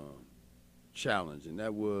challenge, and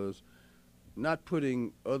that was not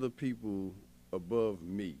putting other people above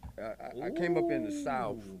me. I came up in the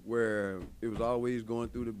South where it was always going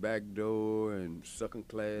through the back door and second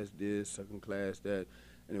class this, second class that,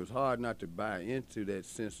 and it was hard not to buy into that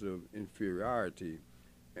sense of inferiority.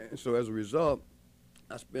 And so as a result,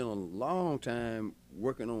 I spent a long time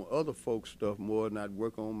working on other folks' stuff more than I'd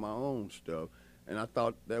work on my own stuff. And I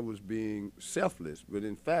thought that was being selfless, but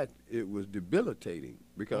in fact, it was debilitating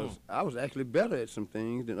because I was actually better at some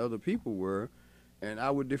things than other people were, and I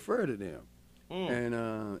would defer to them.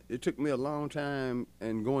 And it took me a long time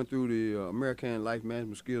and going through the American Life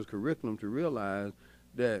Management Skills curriculum to realize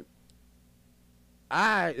that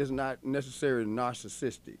I is not necessarily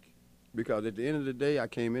narcissistic, because at the end of the day, I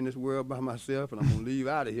came in this world by myself, and I'm going to leave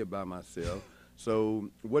out of here by myself. So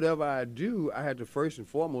whatever I do, I had to first and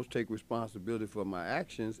foremost take responsibility for my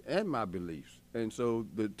actions and my beliefs. And so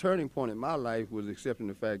the turning point in my life was accepting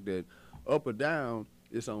the fact that up or down,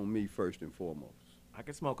 it's on me first and foremost. I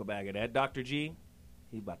can smoke a bag of that. Dr. G,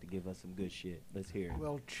 he about to give us some good shit. Let's hear it.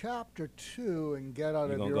 Well, chapter 2 in Get Out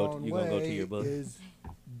You of gonna Your go to- Own you gonna go to Way your book? is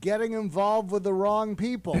getting involved with the wrong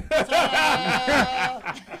people.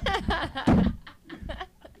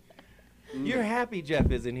 You're happy Jeff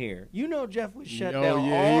isn't here. You know Jeff would shut Oh, down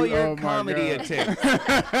yeah, all he- your oh, my comedy God. attempts.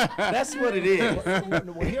 That's what it is.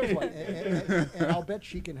 Well, here's one, and I'll bet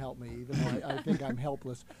she can help me, even though I think I'm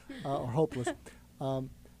helpless or hopeless.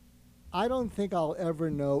 I don't think I'll ever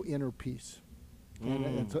know inner peace.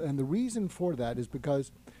 And the reason for that is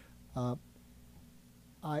because I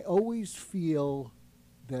always feel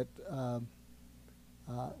that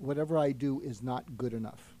whatever I do is not good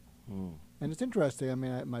enough. And it's interesting. I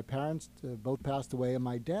mean, my parents both passed away, and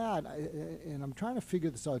my dad, and I'm trying to figure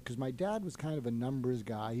this out because my dad was kind of a numbers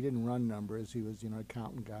guy. He didn't run numbers. He was, an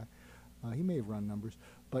accountant guy. He may have run numbers,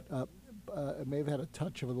 but may have had a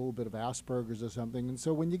touch of a little bit of Asperger's or something. And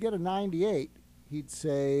so when you get a 98, he'd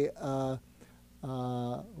say, what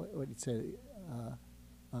he'd say,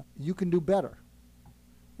 you can do better.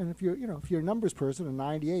 And if you're a numbers person, a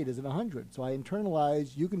 98 isn't 100. So I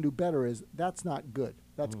internalize you can do better as that's not good.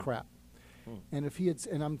 That's crap. And if he had,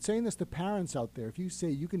 and I'm saying this to parents out there, if you say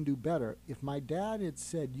you can do better, if my dad had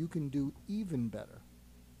said you can do even better,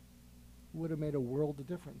 it would have made a world of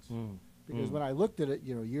difference. Because when I looked at it,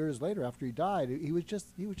 years later after he died, he was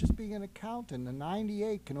just being an accountant. A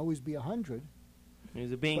 98 can always be 100. He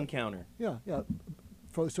was a bean counter. Yeah.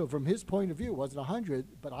 So from his point of view, it wasn't 100,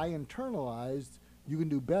 but I internalized you can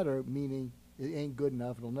do better, meaning it ain't good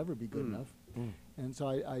enough, it'll never be good enough. And so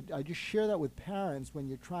I just share that with parents when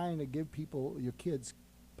you're trying to give your kids,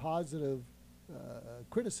 positive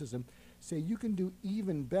criticism. Say you can do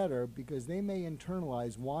even better, because they may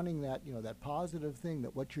internalize wanting that, that positive thing,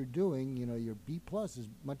 that what you're doing, your B plus is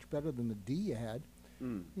much better than the D you had.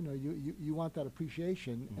 You want that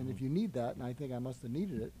appreciation, and if you need that, and I think I must have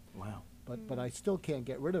needed it. Wow. But I still can't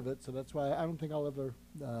get rid of it, so that's why I don't think I'll ever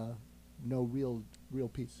know real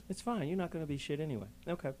peace. It's fine. You're not going to be shit anyway.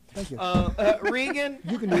 Okay. Thank you. Regan?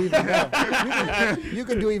 You can do even better. You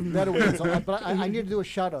can do even better with it. So but I need to do a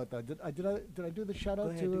shout out though. Did I do the shout out?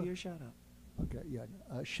 Go ahead, do your shout out. Okay, yeah.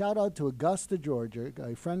 Shout out to Augusta, Georgia.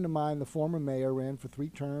 A friend of mine, the former mayor, ran for 3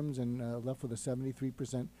 terms and left with a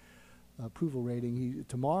 73% approval rating.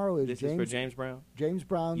 Tomorrow is This is for James Brown? James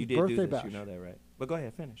Brown's You did birthday do this, bash. you know that, right? But go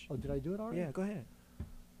ahead, finish. Oh, did I do it already? Yeah, go ahead.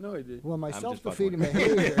 No, he did. Well, my I'm just self-defeating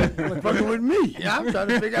fucking behavior. Fucking with me. Yeah, I'm trying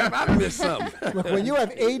to figure out if I missed something. Look, when you have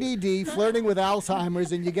ADD, flirting with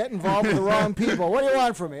Alzheimer's, and you get involved with the wrong people, what do you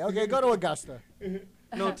want from me? Okay, go to Augusta.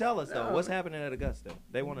 No, tell us, though. What's happening at Augusta?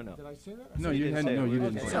 They want to know. Did I say that? No, you didn't. No, you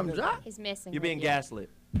didn't. Okay. say Something's that. up. He's messing. You're being with you. gaslit.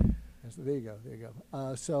 Yes, there you go.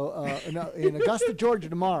 No, in Augusta, Georgia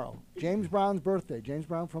tomorrow, James Brown's birthday. James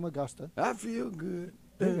Brown from Augusta. I feel good.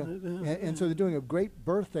 And so they're doing a great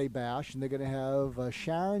birthday bash, and they're going to have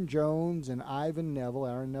Sharon Jones and Ivan Neville,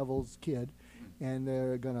 Aaron Neville's kid, and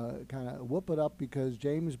they're going to kind of whoop it up because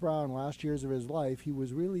James Brown, last years of his life, he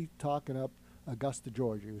was really talking up Augusta,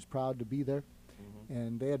 Georgia. He was proud to be there.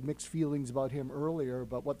 And they had mixed feelings about him earlier,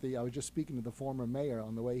 but I was just speaking to the former mayor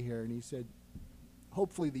on the way here, and he said,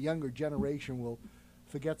 hopefully the younger generation will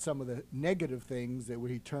forget some of the negative things that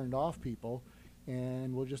he turned off people,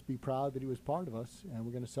 and we'll just be proud that he was part of us, and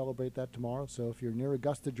we're going to celebrate that tomorrow. So if you're near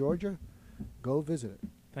Augusta, Georgia, go visit it.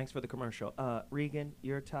 Thanks for the commercial. Regan,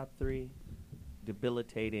 your top 3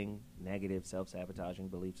 debilitating, negative, self-sabotaging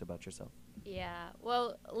beliefs about yourself. Yeah.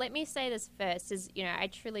 Well, let me say this first. I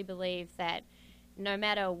truly believe that no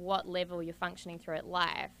matter what level you're functioning through at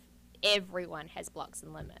life, everyone has blocks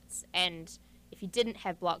and limits. And if you didn't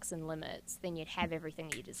have blocks and limits, then you'd have everything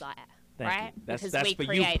that you desire. Thank right? you. That's we for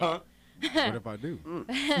create you, punk. What if I do?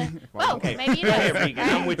 Well, Okay. maybe you Go ahead, don't. Regan.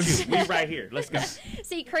 I'm with you. We right here. Let's go.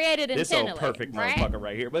 So you create it This internally. old perfect right? motherfucker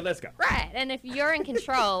right here, but let's go. Right, and if you're in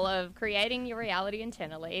control of creating your reality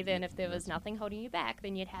internally, then if there was nothing holding you back,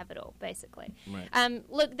 then you'd have it all, basically. Right.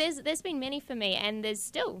 Look, there's been many for me, and there's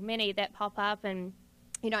still many that pop up, and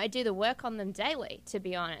I do the work on them daily, to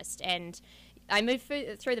be honest, and I move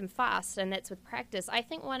through them fast, and that's with practice. I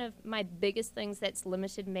think one of my biggest things that's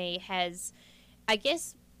limited me has, I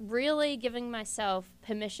guess, really giving myself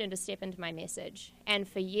permission to step into my message. And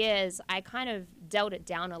for years, I kind of dealt it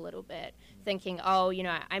down a little bit, thinking, oh,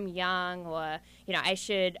 I'm young, or, I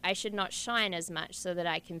should not shine as much so that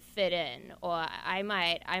I can fit in, or I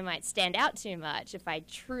might stand out too much if I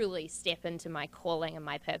truly step into my calling and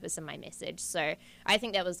my purpose and my message. So I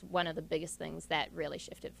think that was one of the biggest things that really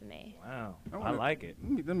shifted for me. Wow. I like it.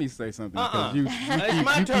 Let me say something, because you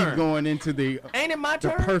It's keep going into the Ain't it my the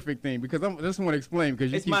turn? perfect thing, because I just want to explain,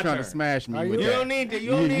 because you It's keep my trying turn. to smash me with You that. don't need to.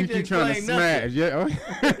 You don't need to keep trying to explain smash. nothing.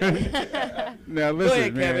 Yeah. Now listen, Go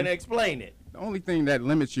ahead, man. Kevin. Explain it. The only thing that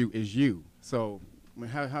limits you is you. So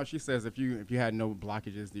how she says if you had no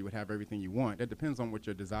blockages, you would have everything you want. That depends on what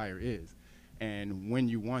your desire is, and when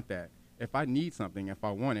you want that. If I need something, if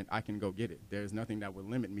I want it, I can go get it. There's nothing that would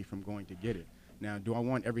limit me from going to get it. Now, do I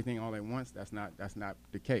want everything all at once? That's not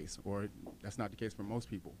the case, or that's not the case for most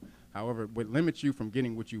people. However, what limits you from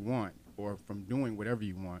getting what you want or from doing whatever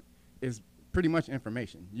you want is pretty much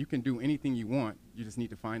information. You can do anything you want. You just need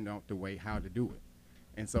to find out the way how to do it.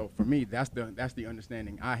 And so for me, that's the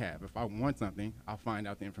understanding I have. If I want something, I'll find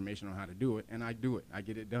out the information on how to do it, and I do it. I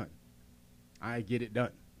get it done.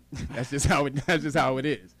 That's just how it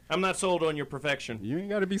is. I'm not sold on your perfection. You ain't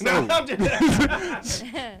got to be sold. No, I'm just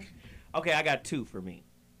okay, I got 2 for me.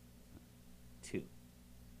 2.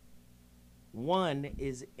 1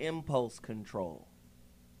 is impulse control.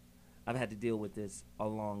 I've had to deal with this a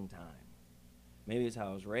long time. Maybe it's how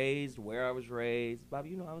I was raised, where I was raised.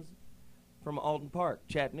 Bobby, I was from Alton Park,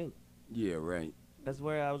 Chattanooga. Yeah, right. That's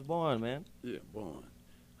where I was born, man. Yeah, born.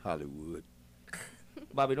 Hollywood.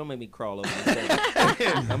 Bobby, don't make me crawl over the stage.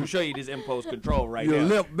 I'm going to show you this impulse control right now. You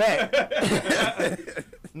limp back.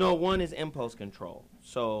 No, 1 is impulse control.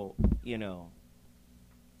 So, I've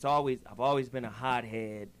always been a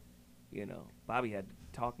hothead. Bobby had to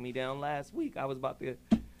talk me down last week. I was about to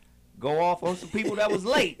go off on some people that was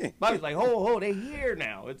late. Bobby's like, ho, they here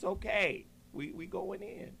now. It's okay. We going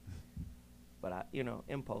in. But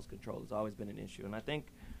impulse control has always been an issue, and I think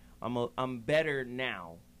I'm better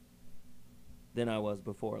now than I was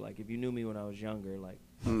before. Like, if you knew me when I was younger, like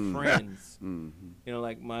friends,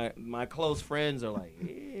 like my close friends are like,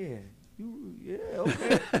 okay,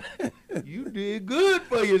 you did good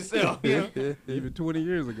for yourself. Even 20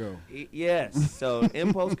 years ago. Yes. So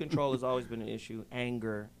impulse control has always been an issue.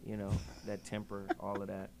 Anger, that temper, all of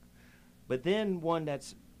that. But then one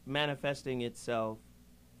that's manifesting itself,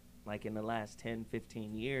 like in the last 10,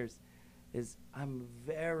 15 years, is I'm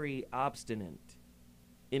very obstinate,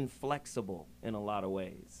 inflexible in a lot of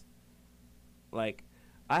ways. Like,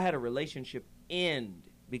 I had a relationship end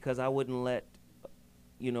because I wouldn't let,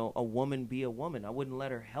 a woman be a woman. I wouldn't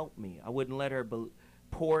let her help me. I wouldn't let her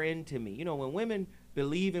pour into me. When women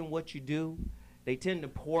believe in what you do, they tend to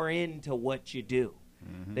pour into what you do.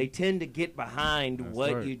 Mm-hmm. They tend to get behind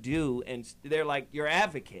what you do, and they're like your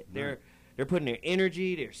advocate. Right. They're putting their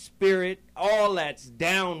energy, their spirit, all that's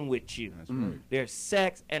down with you. That's right. Their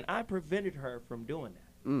sex, and I prevented her from doing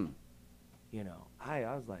that.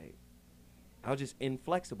 I was like, I was just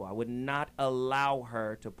inflexible. I would not allow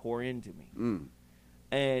her to pour into me.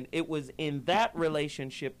 And it was in that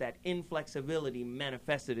relationship that inflexibility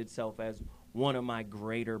manifested itself as one of my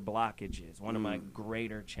greater blockages, one of my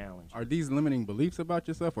greater challenges. Are these limiting beliefs about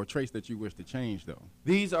yourself or traits that you wish to change, though?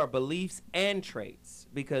 These are beliefs and traits,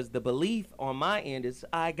 because the belief on my end is,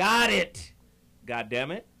 I got it. God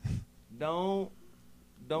damn it. Don't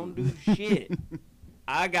do shit.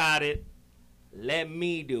 I got it. Let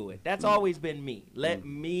me do it. That's always been me. Let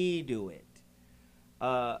me do it.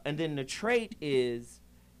 And then the trait is,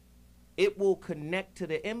 it will connect to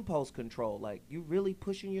the impulse control. Like, you really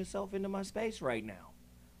pushing yourself into my space right now.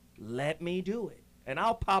 Let me do it. And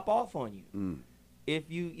I'll pop off on you.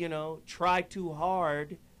 If you, try too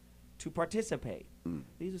hard to participate.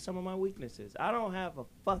 These are some of my weaknesses. I don't have a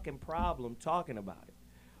fucking problem talking about it.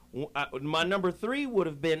 My number 3 would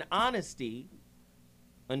have been honesty,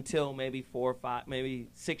 until maybe 4 or 5, maybe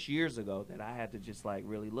 6 years ago, that I had to just like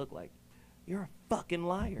really look like, you're a fucking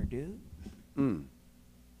liar, dude.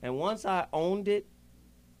 And once I owned it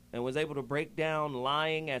and was able to break down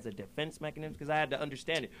lying as a defense mechanism, because I had to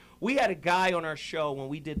understand it. We had a guy on our show when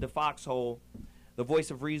we did the Foxhole, the Voice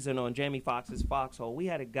of Reason on Jamie Foxx's Foxhole. We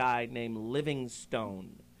had a guy named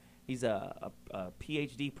Livingstone. He's a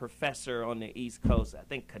PhD professor on the East Coast, I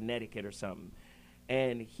think Connecticut or something.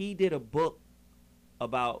 And he did a book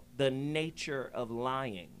about the nature of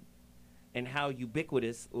lying and how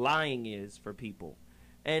ubiquitous lying is for people.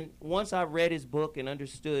 And once I read his book and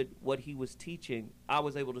understood what he was teaching, I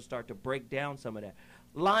was able to start to break down some of that.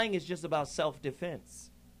 Lying is just about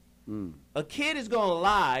self-defense. A kid is going to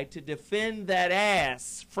lie to defend that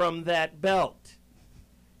ass from that belt.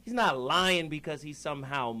 He's not lying because he's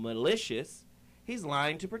somehow malicious. He's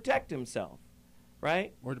lying to protect himself,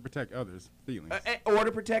 right? Or to protect others' feelings. Or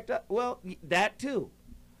to protect, that too.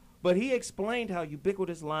 But he explained how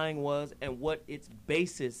ubiquitous lying was and what its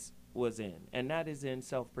basis was in, and that is in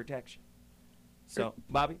self-protection. So,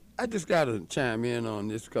 Bobby? I just got to chime in on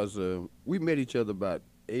this because we met each other about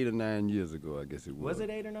 8 or 9 years ago, I guess it was. Was it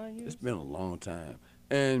 8 or 9 years? It's been a long time.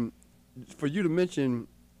 And for you to mention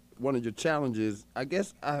one of your challenges, I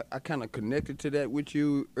guess I kind of connected to that with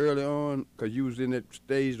you early on because you was in that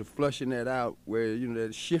stage of flushing that out where, you know,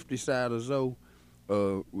 that shifty side of Zoe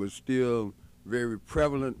was still very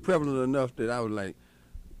prevalent enough that I was like,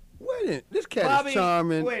 wait a minute, this cat Bobby, is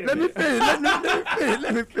charming. Let me finish,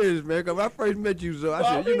 let me finish, man. Because when I first met you, Zoe, I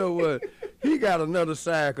said, you know what? He got another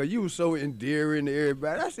side because you were so endearing to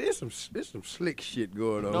everybody. I said, it's some slick shit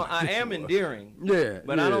going on. No, I am endearing. Yeah,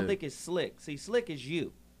 but I don't think it's slick. See, slick is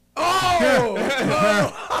you. Oh!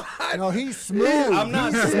 No, he's smooth. I'm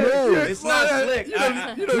not He's slick. smooth. It's not slick.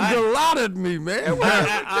 You done gelated me, man.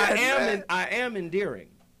 I am endearing.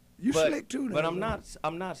 You slick too, but now,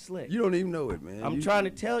 I'm not slick. You don't even know it, man. I'm trying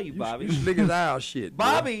to tell you, Bobby. You slick as owl shit,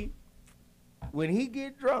 Bobby, when he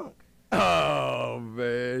get drunk. Oh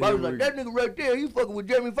man. Bobby's like, that nigga right there, he fucking with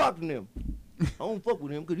Jamie Foxx and them. I don't fuck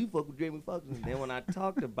with him because he fuck with Jamie Foxx. And then when I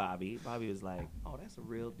talked to Bobby, Bobby was like, oh, that's a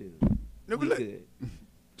real dude. We good.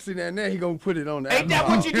 See, now he gonna put it on the Ain't that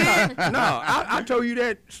what you did? No, I told you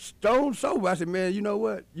that stone sober. I said, man, you know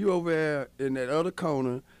what? You over there in that other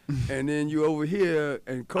corner, and then you over here,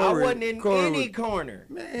 and Corey. I wasn't in any corner.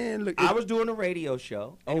 Man, look. I was doing a radio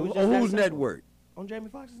show. On whose network? On Jamie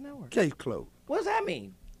Foxx's network. Case closed. What does that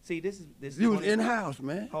mean? See, this is. You was in-house,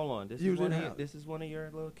 man. Hold on. This is one of your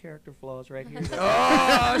little character flaws right here.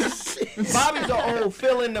 Oh, shit. Bobby's an old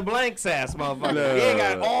fill-in-the-blanks ass motherfucker. No. He ain't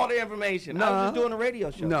got all the information. I was just doing a radio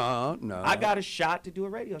show. No. I got a shot to do a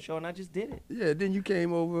radio show, and I just did it. Yeah, then you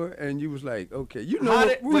came over, and you was like, okay. You know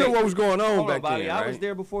what was going on back Bobby, then, I right? was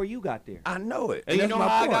there before you got there. I know it. And you that's know my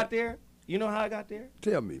how point. I got there? You know how I got there?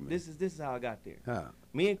 Tell me, man. This is how I got there. How?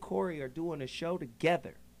 Me and Corey are doing a show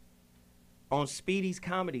together on Speedy's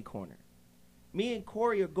Comedy Corner. Me and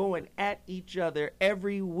Corey are going at each other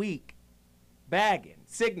every week, bagging,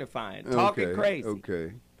 signifying, talking crazy.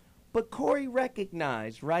 Okay. But Corey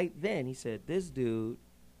recognized right then, he said, this dude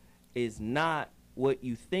is not what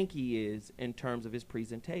you think he is in terms of his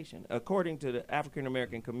presentation. According to the African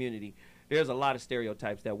American community, there's a lot of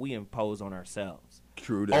stereotypes that we impose on ourselves.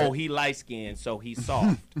 True that. Oh, he light-skinned, so he's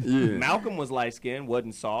soft. Yeah. Malcolm was light-skinned,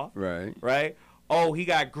 wasn't soft. Right. Right? Oh, he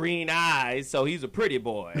got green eyes, so he's a pretty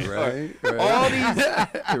boy. Right. All these,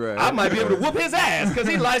 Right. I might be able to whoop his ass because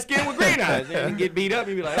he's light-skinned with green eyes. And he get beat up,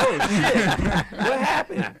 he'd be like, oh, shit, what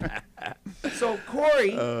happened? So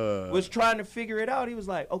Corey was trying to figure it out. He was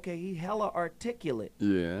like, okay, he hella articulate.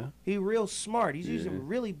 Yeah. He real smart. He's using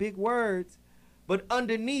really big words. But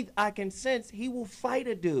underneath, I can sense he will fight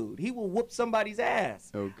a dude. He will whoop somebody's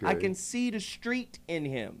ass. Okay. I can see the street in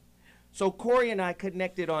him. So Corey and I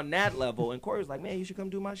connected on that level, and Corey was like, man, you should come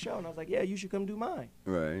do my show. And I was like, yeah, you should come do mine.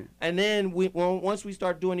 Right. And then once we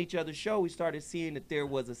started doing each other's show, we started seeing that there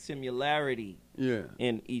was a similarity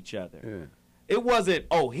in each other. Yeah. It wasn't,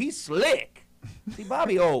 oh, he's slick. See,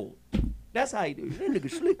 Bobby old. That's how you do it. That nigga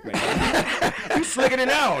slick, man. He's slicker than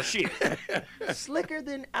owl shit. Slicker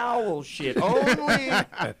than owl shit. Only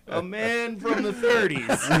a man from the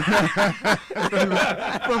 30s.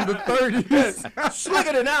 From the 30s.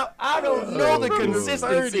 Slicker than owl. I don't know the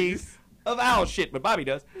consistency of owl shit, but Bobby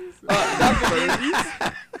does. Dr. G,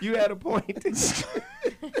 you had a point.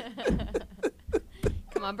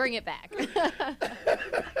 Come on, bring it back.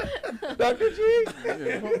 Dr. G?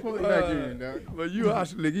 Yeah, pull it back in, Doc. But you are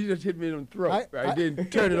slick. You just hit me in the throat. Right? Then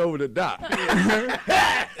turn it over to Doc.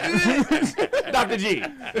 Dr. G.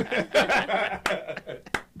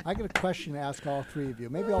 I got a question to ask all three of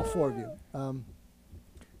you, maybe all four of you.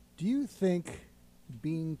 Do you think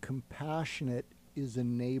being compassionate is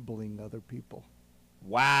enabling other people?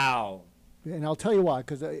 Wow. And I'll tell you why,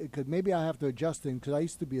 because maybe I have to adjust things, because I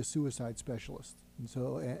used to be a suicide specialist. And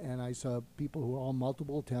so, and I saw people who were all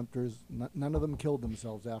multiple attempters. None of them killed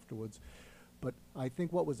themselves afterwards. But I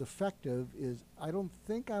think what was effective is I don't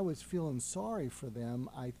think I was feeling sorry for them.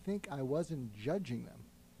 I think I wasn't judging them.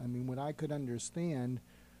 I mean, when I could understand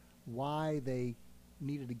why they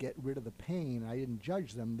needed to get rid of the pain, I didn't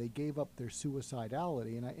judge them. They gave up their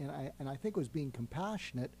suicidality. And I think it was being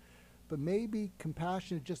compassionate, but maybe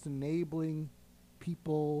compassion is just enabling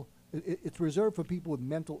people. It's reserved for people with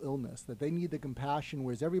mental illness, that they need the compassion,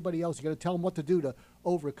 whereas everybody else, you got to tell them what to do to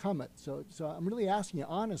overcome it. So I'm really asking you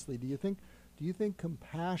honestly, do you think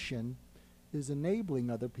compassion is enabling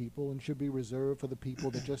other people and should be reserved for the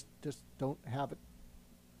people that just don't have it,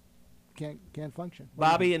 can't function?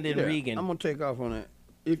 Bobby and then Yeah, Regan. I'm gonna take off on that.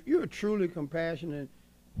 If you're truly compassionate,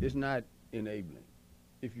 it's not enabling.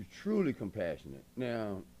 If you're truly compassionate.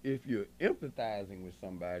 Now, if you're empathizing with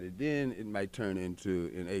somebody, then it might turn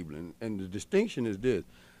into enabling. And the distinction is this.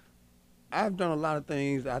 I've done a lot of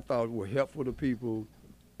things I thought were helpful to people,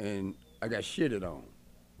 and I got shitted on.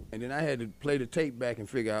 And then I had to play the tape back and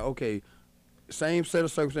figure out, okay, same set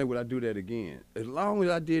of circumstances, would I do that again? As long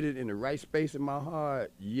as I did it in the right space in my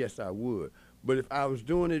heart, yes, I would. But if I was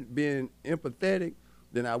doing it being empathetic,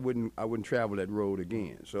 then I wouldn't travel that road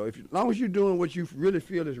again. So as long as you're doing what you really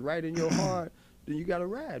feel is right in your heart, then you got to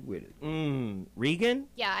ride with it. Regan?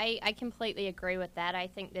 Yeah, I completely agree with that. I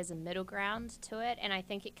think there's a middle ground to it, and I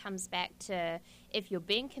think it comes back to, if you're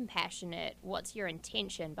being compassionate, what's your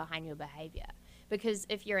intention behind your behavior? Because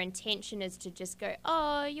if your intention is to just go,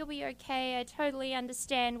 oh, you'll be okay, I totally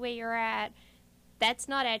understand where you're at, that's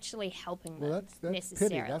not actually helping them that's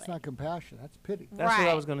necessarily. pity. That's not compassion. That's pity. That's what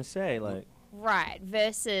I was going to say. Like, right,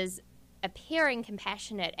 versus appearing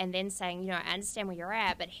compassionate and then saying, I understand where you're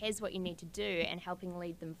at, but here's what you need to do, and helping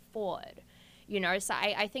lead them forward. So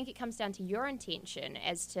I think it comes down to your intention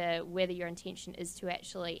as to whether your intention is to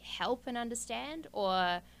actually help and understand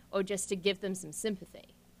or just to give them some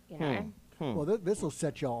sympathy, Well, this will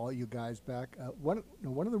set you guys back. One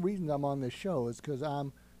of the reasons I'm on this show is because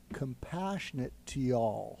I'm compassionate to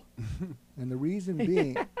y'all, and the reason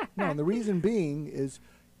being,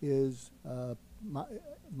 is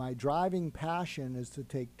my driving passion is to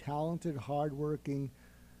take talented, hardworking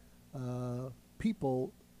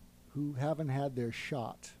people who haven't had their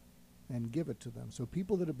shot and give it to them. So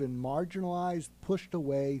people that have been marginalized, pushed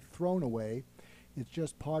away, thrown away. It's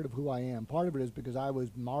just part of who I am. Part of it is because I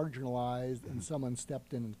was marginalized and someone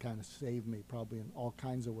stepped in and kind of saved me, probably in all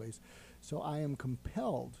kinds of ways. So I am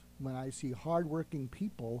compelled when I see hardworking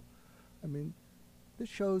people. I mean, this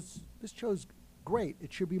show's great.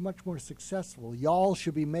 It should be much more successful. Y'all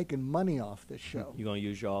should be making money off this show. You going to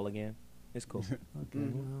use y'all again? It's cool. Okay,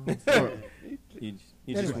 well.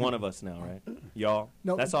 You're just one of us now, right? Y'all?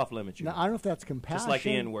 No, that's off limits. Now, I don't know if that's compassion. Just like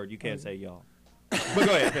the N-word, you can't say y'all. But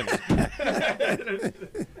go ahead, finish.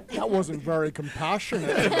 That wasn't very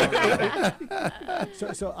compassionate.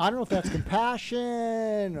 so I don't know if that's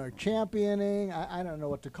compassion or championing. I don't know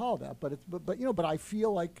what to call that. But I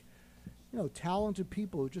feel like, talented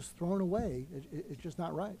people who are just thrown away. It's just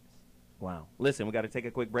not right. Wow. Listen, we got to take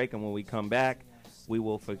a quick break, and when we come back, we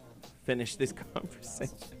will finish this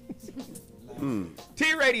conversation.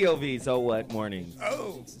 T-Radio V, So What Mornings.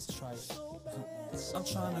 Oh. I'm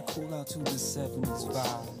trying to cool out to the 70s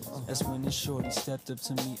vibe. That's when this shorty stepped up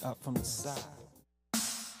to me up from the side.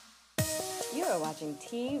 You are watching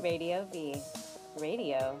T-Radio V,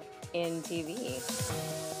 radio in TV.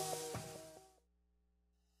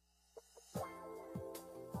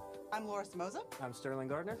 I'm Laura Samoza. I'm Sterling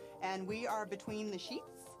Gardner. And we are Between the Sheets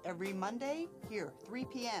every Monday here, 3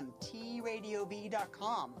 p.m.,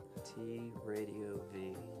 tradiov.com. T-Radio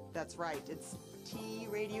V. That's right. It's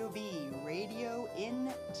T-Radio V, radio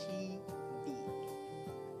in TV.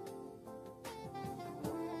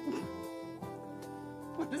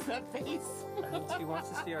 What is that face? She wants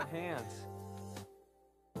to see our hands.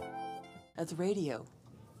 That's radio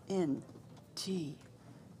in TV.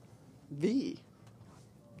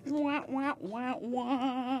 Wah, wah, wah,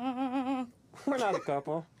 wah. We're not a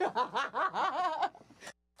couple.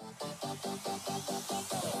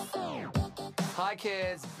 Hi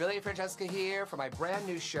kids, Billy and Francesca here for my brand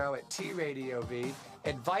new show at T-Radio V,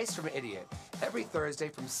 Advice from an Idiot, every Thursday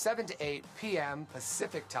from 7 to 8 p.m.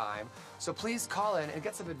 Pacific time. So please call in and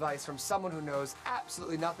get some advice from someone who knows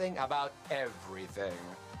absolutely nothing about everything.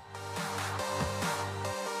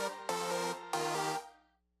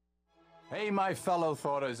 Hey, my fellow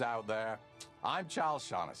thoughters out there. I'm Charles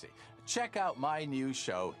Shaughnessy. Check out my new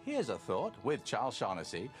show, Here's a Thought, with Charles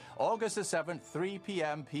Shaughnessy, August the 7th, 3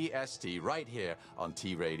 p.m. PST, right here on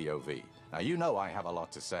T-Radio V. Now, you know I have a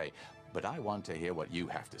lot to say, but I want to hear what you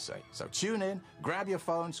have to say. So tune in, grab your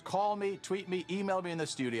phones, call me, tweet me, email me in the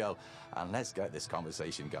studio, and let's get this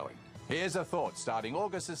conversation going. Here's a Thought, starting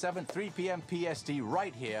August the 7th, 3 p.m. PST,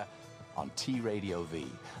 right here on T-Radio V.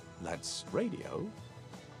 That's radio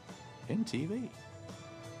in TV.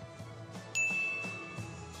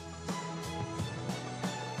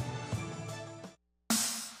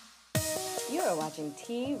 You are watching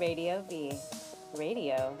T-Radio V,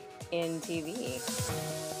 radio in TV.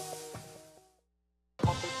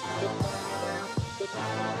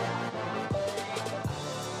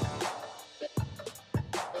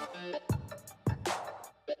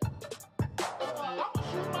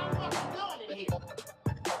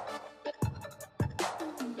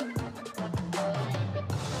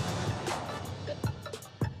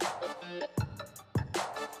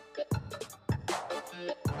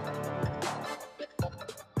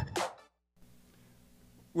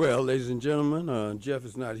 Well, ladies and gentlemen, Jeff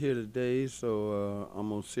is not here today, so I'm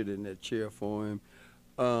going to sit in that chair for him.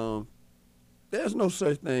 There's no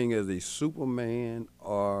such thing as a Superman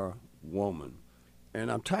or woman.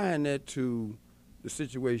 And I'm tying that to the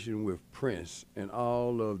situation with Prince and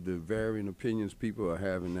all of the varying opinions people are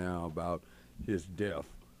having now about his death.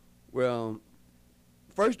 Well,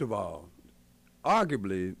 first of all,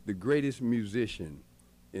 arguably the greatest musician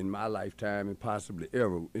in my lifetime and possibly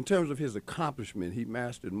ever. In terms of his accomplishment, he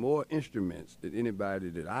mastered more instruments than anybody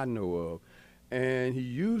that I know of, and he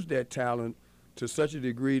used that talent to such a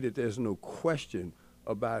degree that there's no question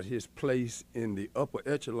about his place in the upper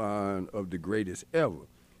echelon of the greatest ever.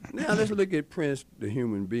 Now let's look at Prince, the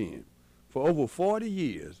human being. For over 40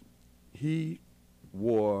 years, he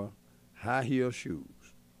wore high-heel shoes,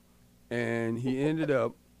 and he ended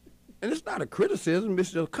up, and it's not a criticism,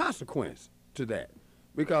 it's just a consequence to that.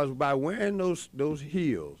 Because by wearing those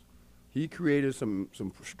heels, he created some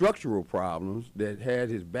structural problems that had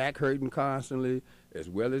his back hurting constantly, as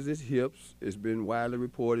well as his hips. It's been widely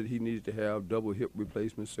reported he needed to have double hip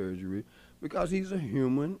replacement surgery because he's a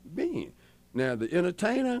human being. Now, the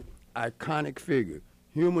entertainer, iconic figure.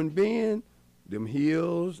 Human being, them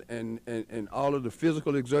heels and all of the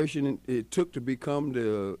physical exertion it took to become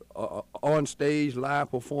the on-stage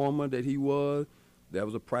live performer that he was, there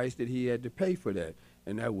was a price that he had to pay for that.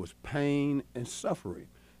 And that was pain and suffering.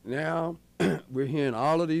 Now, we're hearing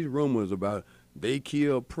all of these rumors about they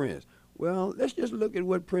killed Prince. Well, let's just look at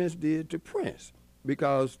what Prince did to Prince.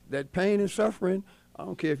 Because that pain and suffering, I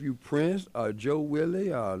don't care if you Prince or Joe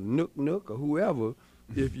Willie or Nook or whoever,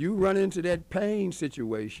 if you run into that pain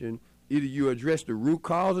situation, either you address the root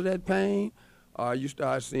cause of that pain or you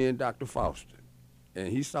start seeing Dr. Foster. And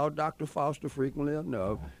he saw Dr. Foster frequently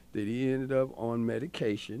enough that he ended up on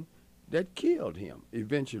medication that killed him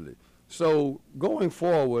eventually. So going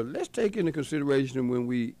forward, let's take into consideration when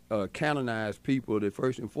we canonize people that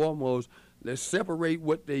first and foremost, let's separate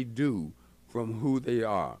what they do from who they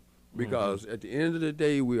are. Because at the end of the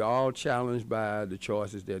day, we're all challenged by the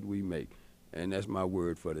choices that we make. And that's my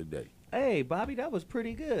word for the day. Hey, Bobby, that was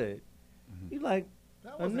pretty good. You like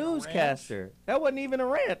a newscaster. That wasn't even a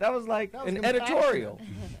rant. That was like an editorial.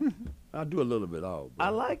 I'll do a little bit all. I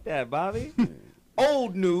like that, Bobby.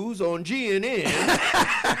 Old news on GNN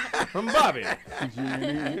from Bobby.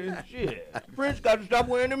 Shit. Prince got to stop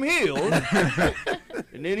wearing them heels.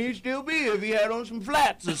 And then he'd still be if he had on some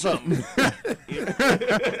flats or something.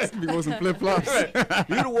 He wore some flip-flops. Right.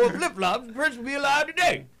 You'd have wore flip-flops, Prince would be alive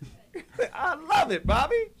today. I love it,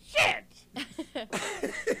 Bobby. Shit.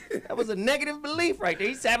 That was a negative belief right there.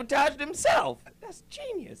 He sabotaged himself. That's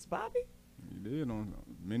genius, Bobby. He did on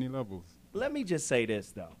many levels. Let me just say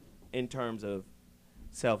this, though, in terms of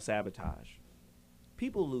self-sabotage.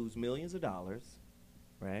 People lose millions of dollars,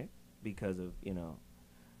 right, because of,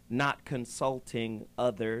 not consulting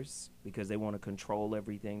others because they want to control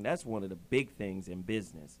everything. That's one of the big things in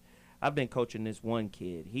business. I've been coaching this one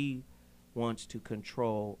kid. He wants to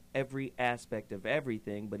control every aspect of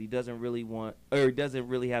everything, but he doesn't really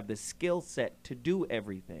have the skill set to do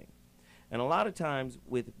everything. And a lot of times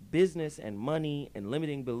with business and money and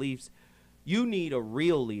limiting beliefs, you need a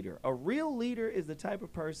real leader. A real leader is the type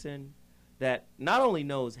of person that not only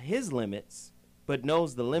knows his limits, but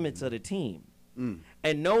knows the limits of the team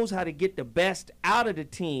and knows how to get the best out of the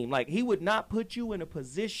team. Like, he would not put you in a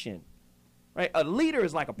position, right? A leader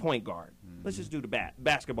is like a point guard. Let's just do the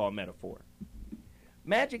basketball metaphor.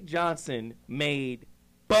 Magic Johnson made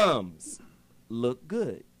bums look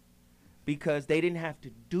good because they didn't have to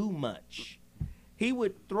do much. He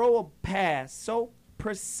would throw a pass so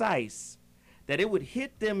precise that it would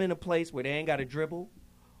hit them in a place where they ain't got to dribble.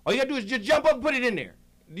 All you got to do is just jump up and put it in there.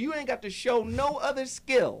 You ain't got to show no other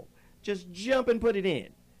skill. Just jump and put it in,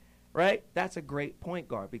 right? That's a great point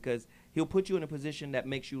guard because he'll put you in a position that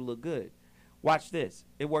makes you look good. Watch this.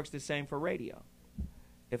 It works the same for radio.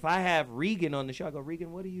 If I have Regan on the show, I go,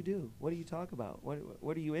 Regan, what do you do? What do you talk about?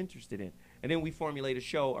 What are you interested in? And then we formulate a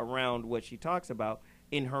show around what she talks about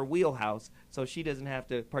in her wheelhouse so she doesn't have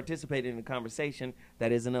to participate in a conversation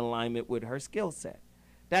that is in alignment with her skill set.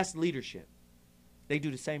 That's leadership. They do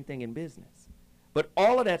the same thing in business. But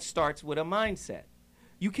all of that starts with a mindset.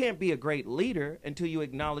 You can't be a great leader until you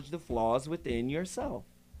acknowledge the flaws within yourself.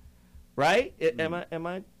 right? Am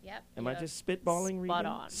I? Yep. Am I just spitballing? Spot Regan?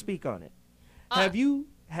 on. Speak on it. Have you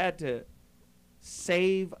had to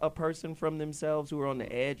save a person from themselves who are on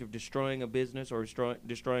the edge of destroying a business or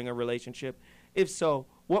destroying a relationship? If so,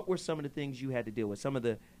 what were some of the things you had to deal with? Some of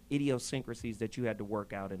the idiosyncrasies that you had to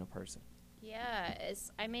work out in a person? Yeah,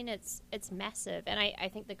 it's massive. And I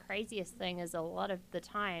think the craziest thing is a lot of the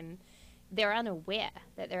time they're unaware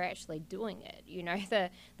that they're actually doing it. You know,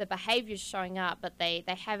 the behavior's showing up, but they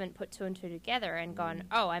haven't put two and two together and gone,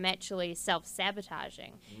 oh, I'm actually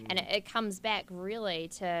self-sabotaging. And it comes back really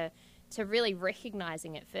to really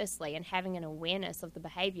recognizing it firstly and having an awareness of the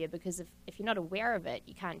behavior, because if you're not aware of it,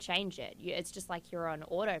 you can't change it. It's just like you're on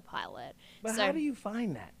autopilot. But so, how do you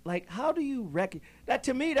find that? Like, how do you that?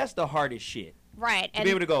 To me, that's the hardest shit. Right. To be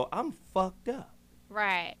able to go, I'm fucked up.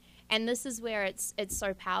 Right. And this is where it's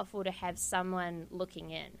so powerful to have someone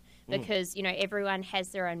looking in, because, you know, everyone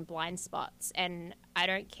has their own blind spots. And I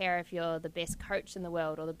don't care if you're the best coach in the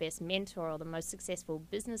world or the best mentor or the most successful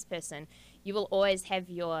business person, you will always have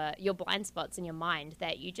your blind spots in your mind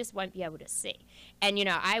that you just won't be able to see. And, you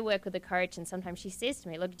know, I work with a coach and sometimes she says to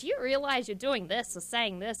me, look, do you realize you're doing this or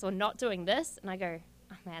saying this or not doing this? And I go,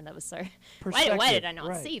 oh man, that was so, why did I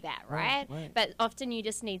not see that, right? But often you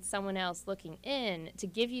just need someone else looking in to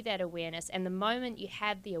give you that awareness. And the moment you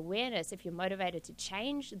have the awareness, if you're motivated to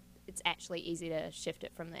change, it's actually easy to shift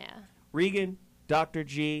it from there. Regan, Dr.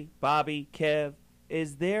 G, Bobby, Kev,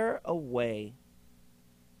 is there a way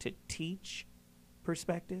to teach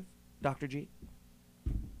perspective, Dr. G?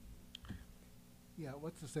 Yeah,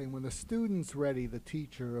 what's the saying? When the student's ready, the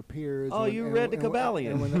teacher appears. Oh, you read the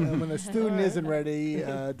Kabbalion. And when the student isn't ready,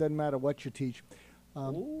 it doesn't matter what you teach.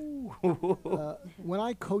 When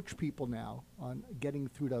I coach people now on getting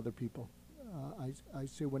through to other people, I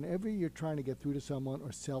say whenever you're trying to get through to someone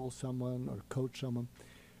or sell someone or coach someone,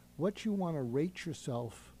 what you want to rate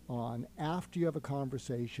yourself on after you have a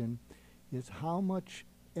conversation is how much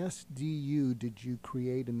SDU did you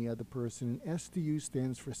create in the other person? And SDU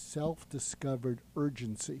stands for self-discovered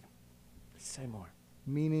urgency. Say more.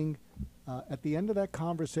 Meaning, at the end of that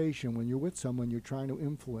conversation, when you're with someone you're trying to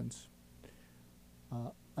influence,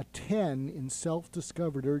 a 10 in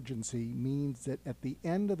self-discovered urgency means that at the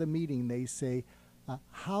end of the meeting they say,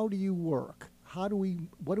 how do you work? What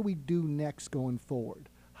do we do next going forward?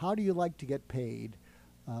 How do you like to get paid?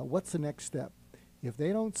 What's the next step? If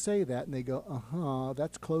they don't say that and they go,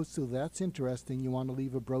 that's close to, that's interesting, you want to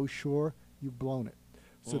leave a brochure, you've blown it.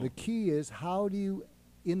 So the key is, how do you,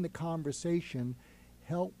 in the conversation,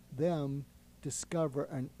 help them discover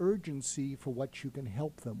an urgency for what you can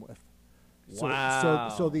help them with?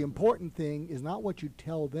 So the important thing is not what you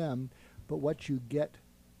tell them, but what you get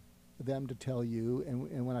them to tell you.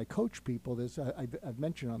 And when I coach people, I've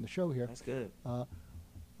mentioned on the show here. That's good.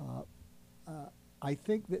 I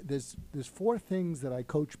think that there's 4 things that I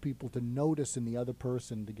coach people to notice in the other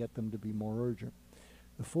person to get them to be more urgent.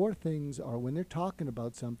 The 4 things are, when they're talking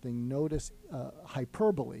about something, notice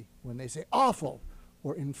hyperbole, when they say awful,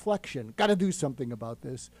 or inflection, got to do something about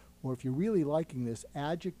this. Or if you're really liking this,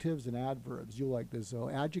 adjectives and adverbs. You'll like this. So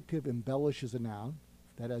adjective embellishes a noun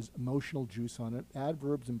that has emotional juice on it.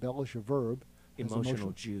 Adverbs embellish a verb.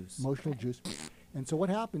 Emotional juice. Emotional juice. And so what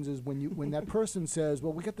happens is when that person says,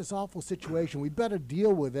 well, we got this awful situation, we better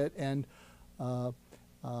deal with it, and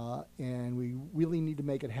we really need to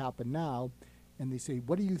make it happen now, and they say,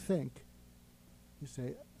 what do you think? You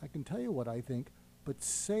say, I can tell you what I think, but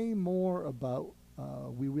say more about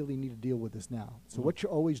we really need to deal with this now. So what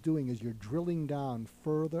you're always doing is you're drilling down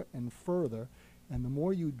further and further, and the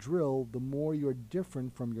more you drill, the more you're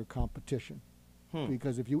different from your competition.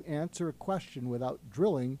 Because if you answer a question without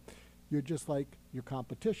drilling, you're just like your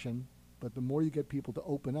competition. But the more you get people to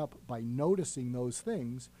open up by noticing those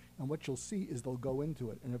things, and what you'll see is they'll go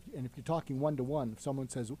into it. And if you're talking one-to-one, if someone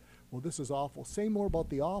says, well, this is awful, say more about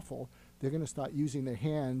the awful, they're going to start using their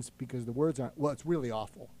hands because the words aren't, well, it's really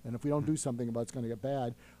awful. And if we don't do something about it, it's going to get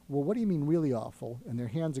bad. Well, what do you mean really awful? And their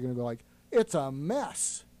hands are going to go like, it's a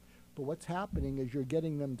mess. But what's happening is you're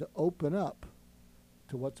getting them to open up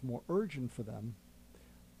to what's more urgent for them.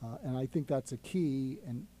 And I think that's a key.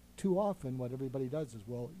 And too often what everybody does is,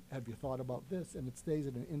 well, have you thought about this? And it stays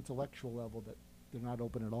at an intellectual level that they're not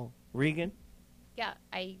open at all. Regan? Yeah,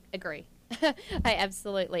 I agree. I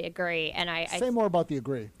absolutely agree. And Say more about the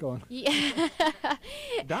agree. Go on. Yeah.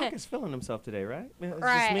 Doc is feeling himself today, right? Is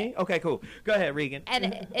Right. this me? Okay, cool. Go ahead, Regan.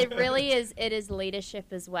 And it really is, it is leadership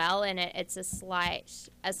as well, and it's a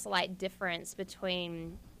slight difference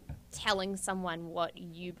between telling someone what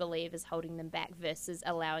you believe is holding them back versus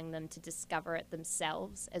allowing them to discover it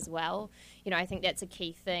themselves as well. You know, I think that's a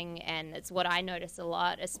key thing, and it's what I notice a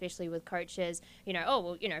lot, especially with coaches. You know, oh,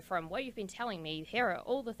 well, you know, from what you've been telling me, here are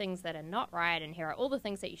all the things that are not right, and here are all the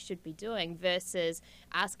things that you should be doing, versus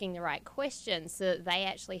asking the right questions so that they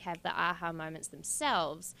actually have the aha moments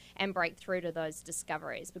themselves and break through to those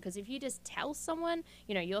discoveries. Because if you just tell someone,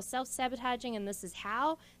 you know, you're self-sabotaging and this is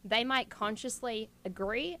how, they might consciously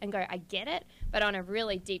agree and go, I get it, but on a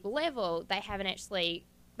really deep level, they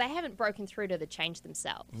haven't broken through to the change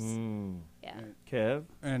themselves. Yeah. Kev?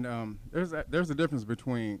 And there's a difference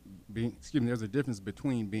between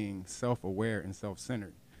being self-aware and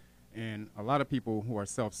self-centered. And a lot of people who are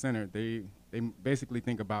self-centered, they basically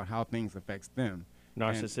think about how things affects them.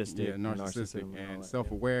 Narcissistic. And, narcissistic. And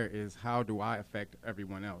self-aware is how do I affect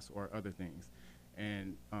everyone else or other things.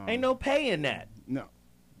 And ain't no pay in that. No.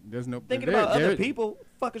 There's no thinking about other people.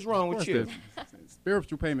 Fuck is wrong with you?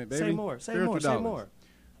 Spiritual payment, baby. Say more. Say more. Say more.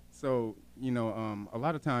 So you know, a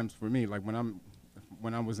lot of times for me, like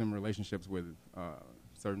when I was in relationships with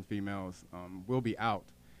certain females, we'll be out,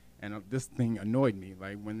 and this thing annoyed me.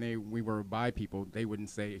 Like when we were by people, they wouldn't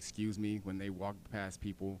say excuse me when they walked past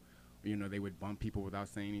people. You know, they would bump people without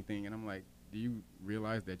saying anything, and I'm like, do you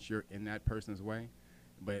realize that you're in that person's way?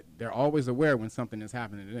 But they're always aware when something is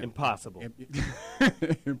happening to them. Impossible.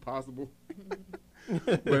 Impossible.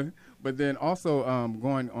 but then also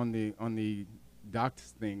going on the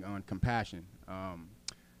doc's thing on compassion.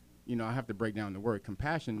 You know, I have to break down the word.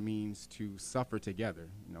 Compassion means to suffer together.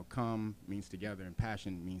 You know, come means together, and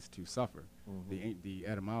passion means to suffer. The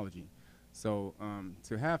etymology. So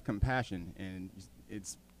to have compassion, and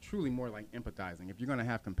it's truly more like empathizing. If you're going to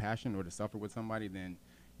have compassion or to suffer with somebody, then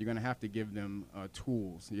you're going to have to give them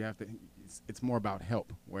tools. You have to. It's more about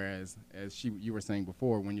help. Whereas, as you were saying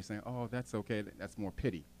before, when you're saying, "Oh, that's okay," that's more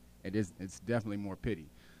pity. It is. It's definitely more pity.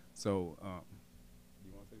 So,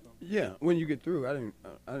 you want to say something? Yeah. When you get through,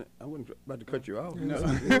 I wasn't about to cut you off.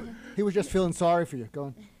 No. He was just feeling sorry for you. Go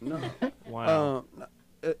on. No. Wow.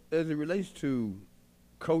 As it relates to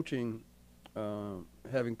coaching,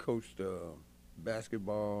 having coached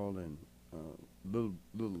basketball and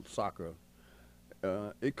little soccer.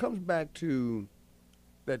 It comes back to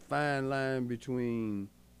that fine line between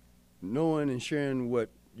knowing and sharing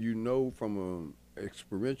what you know from an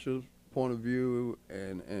experiential point of view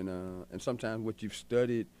and sometimes what you've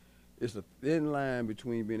studied. It's a thin line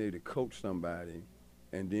between being able to coach somebody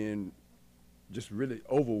and then just really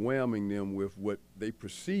overwhelming them with what they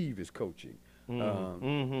perceive as coaching.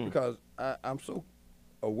 Because I'm so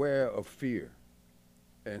aware of fear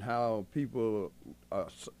and how people are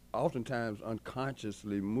oftentimes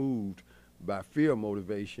unconsciously moved by fear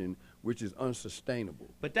motivation, which is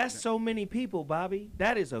unsustainable. But that's so many people, Bobby.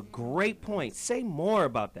 That is a great point. Say more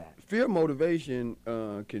about that. Fear motivation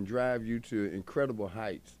can drive you to incredible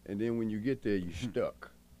heights, and then when you get there, you're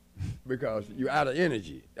stuck because you're out of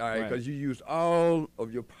energy, all right? Because you used all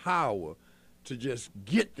of your power to just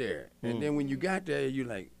get there. And then when you got there, you're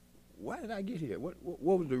like, why did I get here? What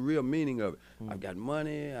was the real meaning of it? I've got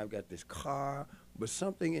money, I've got this car, but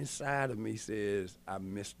something inside of me says I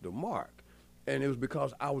missed the mark. And it was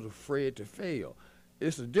because I was afraid to fail.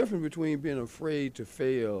 It's a difference between being afraid to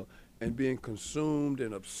fail and being consumed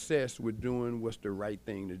and obsessed with doing what's the right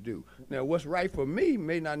thing to do. Now, what's right for me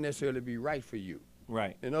may not necessarily be right for you.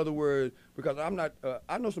 Right. In other words, because I'm not,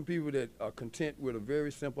 I know some people that are content with a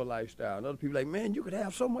very simple lifestyle, and other people like, man, you could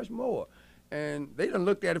have so much more. And they done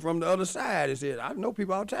looked at it from the other side and said, I know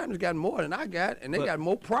people all the time that's got more than I got, and they got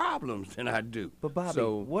more problems than I do. But Bobby,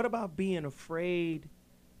 what about being afraid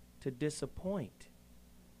to disappoint?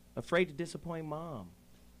 Afraid to disappoint mom?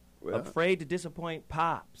 Well, afraid to disappoint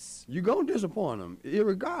pops? You're going to disappoint them,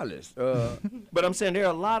 irregardless. But I'm saying there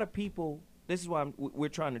are a lot of people, this is why we're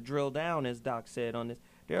trying to drill down, as Doc said on this,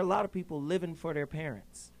 there are a lot of people living for their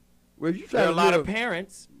parents. Well, if you there are a lot of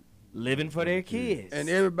parents living for their kids. And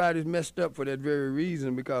everybody's messed up for that very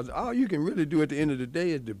reason, because all you can really do at the end of the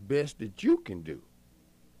day is the best that you can do.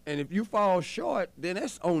 And if you fall short, then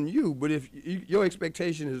that's on you. But if your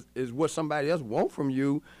expectation is what somebody else wants from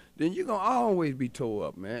you, then you're going to always be tore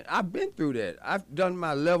up, man. I've been through that. I've done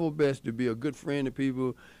my level best to be a good friend to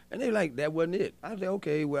people, and they're like, that wasn't it. I say,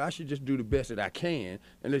 okay, well, I should just do the best that I can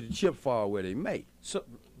and let the chips fall where they may. So,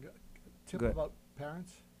 tip about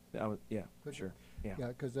parents? Yeah, sure. Yeah,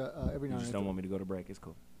 because every now and then. You just don't want me to go to break. It's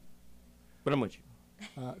cool. But I'm with you.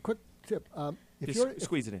 Quick tip.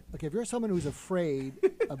 Squeeze it in. Okay, if you're someone who's afraid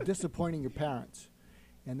of disappointing your parents,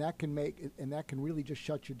 and that can really just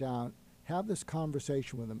shut you down, have this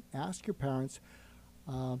conversation with them. Ask your parents,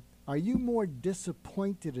 are you more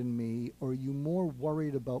disappointed in me or are you more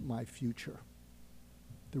worried about my future?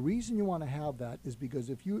 The reason you want to have that is because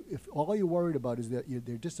if all you're worried about is that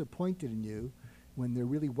they're disappointed in you, when they're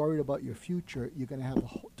really worried about your future, you're going to have a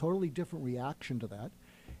totally different reaction to that.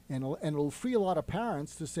 And it'll free a lot of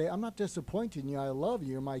parents to say, I'm not disappointed in you, I love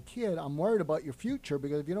you, you're my kid, I'm worried about your future,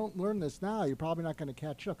 because if you don't learn this now, you're probably not going to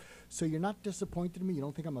catch up. So you're not disappointed in me, you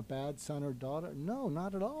don't think I'm a bad son or daughter? No,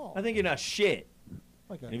 not at all. I think you're not shit.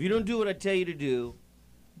 Okay. And if you don't do what I tell you to do,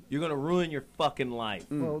 you're going to ruin your fucking life.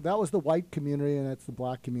 Well, that was the white community, and that's the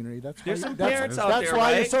black community. There's some parents out there, That's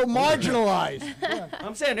why right? you're so marginalized. Yeah.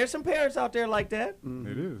 I'm saying there's some parents out there like that.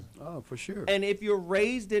 It is. Oh, for sure. And if you're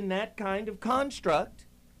raised in that kind of construct,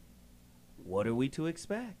 what are we to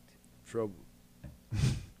expect? Trouble.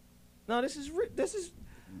 No, this is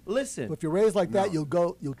listen. Well, if you're raised like that,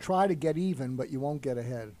 you'll try to get even, but you won't get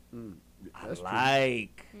ahead.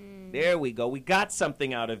 There we go. We got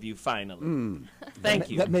something out of you finally. Thank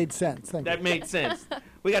you. That made sense. Thank you. That made sense.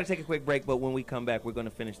 We got to take a quick break, but when we come back, we're going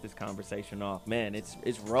to finish this conversation off. Man,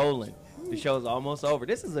 it's rolling. The show's almost over.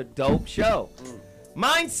 This is a dope show.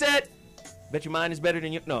 Mindset. Bet your mind is better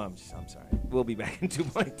than your. No, I'm sorry. We'll be back in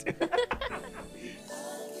 2.2.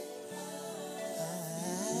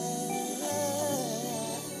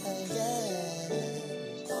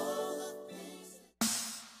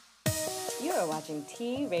 You are watching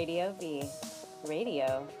T Radio V,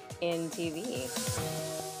 radio in TV.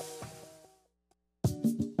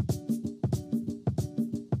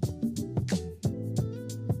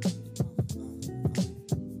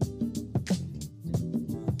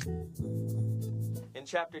 In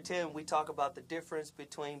Chapter 10, we talk about the difference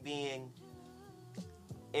between being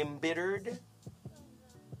embittered,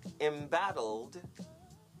 embattled,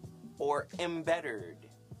 or embittered.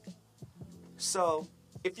 So,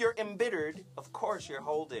 if you're embittered, of course you're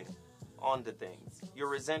holding on to things. You're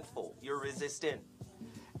resentful. You're resistant.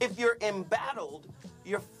 If you're embattled,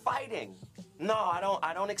 you're fighting. No,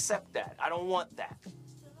 I don't accept that. I don't want that.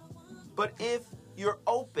 But if you're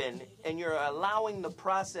open and you're allowing the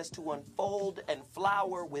process to unfold and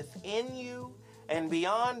flower within you and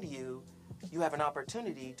beyond you, you have an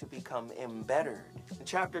opportunity to become embittered. And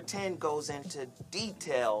Chapter 10 goes into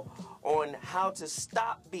detail on how to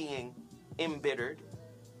stop being embittered,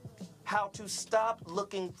 how to stop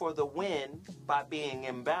looking for the win by being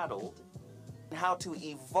embattled, and how to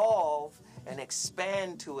evolve and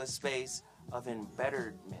expand to a space of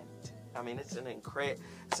embitterment. I mean, it's an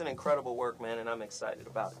incredible work, man, and I'm excited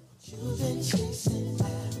about it.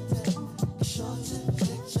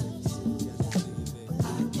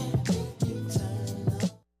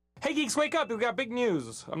 Hey geeks, wake up! We got big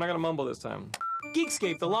news. I'm not gonna mumble this time.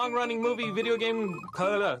 Geekscape, the long-running movie video game.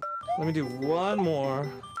 Let me do one more.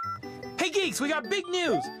 Hey geeks, we got big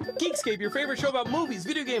news! Geekscape, your favorite show about movies,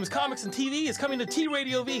 video games, comics, and TV, is coming to T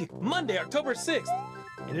Radio V Monday, October 6th.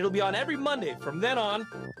 And it'll be on every Monday from then on,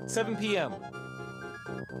 7 p.m.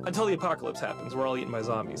 Until the apocalypse happens, we're all eaten by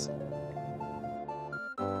zombies.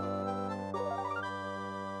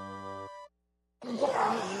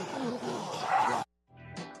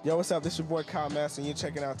 Yo, what's up? This your boy Kyle Mass, and you're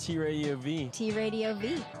checking out T Radio V. T Radio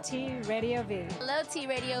V. T Radio V. Hello, T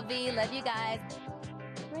Radio V. Love you guys.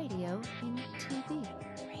 Radio in TV.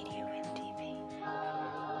 Radio in TV.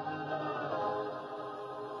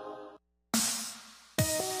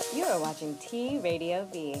 You are watching T Radio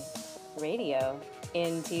V, radio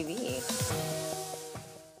in TV.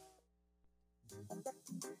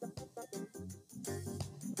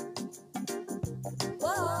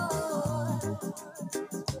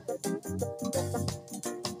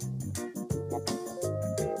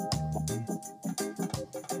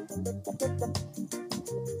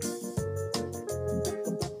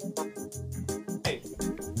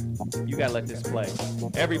 You gotta let this play.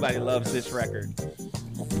 Everybody loves this record.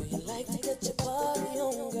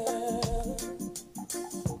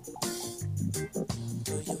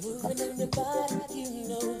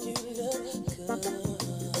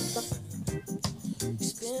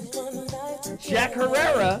 Jack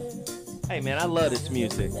Herrera. Hey man, I love this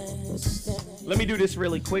music. Let me do this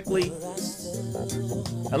really quickly.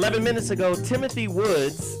 11 minutes ago, Timothy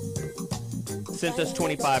Woods sent us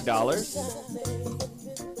 $25.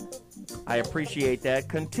 I appreciate that.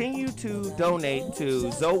 Continue to donate to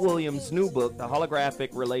Zoe Williams' new book, The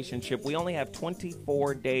Holographic Relationship. We only have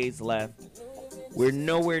 24 days left. We're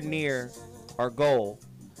nowhere near our goal.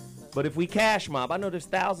 But if we cash mob, I know there's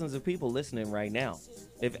thousands of people listening right now.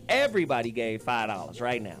 If everybody gave $5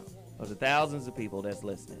 right now, those are thousands of people that's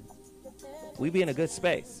listening. We'd be in a good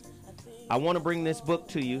space. I want to bring this book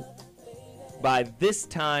to you by this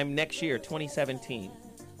time next year, 2017.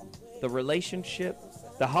 The relationship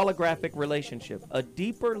The holographic relationship, a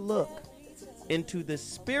deeper look into the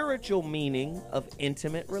spiritual meaning of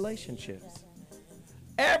intimate relationships.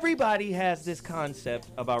 Everybody has this concept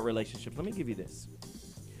about relationships. Let me give you this.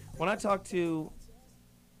 When I talk to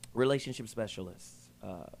relationship specialists,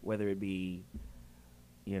 whether it be,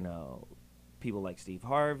 people like Steve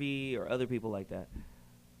Harvey or other people like that,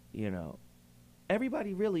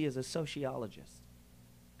 everybody really is a sociologist.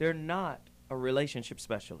 They're not a relationship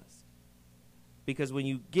specialist. Because when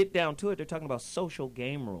you get down to it, they're talking about social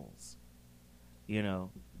game rules. You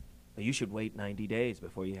should wait 90 days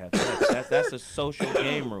before you have sex. That's a social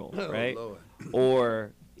game rule, right? Oh,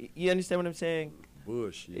 Or, you understand what I'm saying?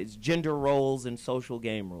 Bullshit. It's gender roles and social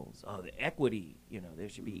game rules. Oh, the equity, there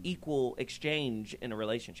should be equal exchange in a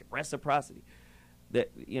relationship. Reciprocity.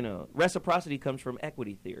 Reciprocity comes from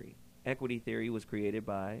equity theory. Equity theory was created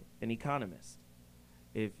by an economist.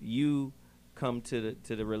 If you come to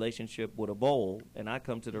the relationship with a bowl and I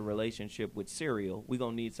come to the relationship with cereal, we're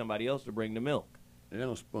going to need somebody else to bring the milk. And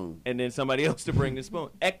a spoon. And then somebody else to bring the spoon.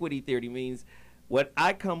 Equity theory means what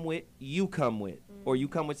I come with, you come with. Or you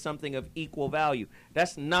come with something of equal value.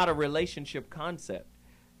 That's not a relationship concept.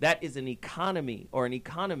 That is an economy or an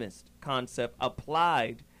economist concept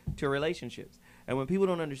applied to relationships. And when people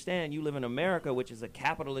don't understand, you live in America, which is a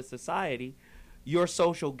capitalist society, your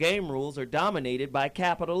social game rules are dominated by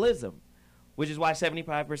capitalism, which is why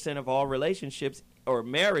 75% of all relationships or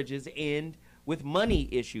marriages end with money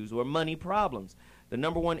issues or money problems. The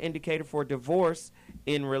number one indicator for divorce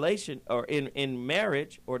in in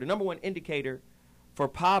marriage, or the number one indicator for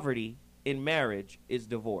poverty in marriage is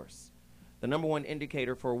divorce. The number one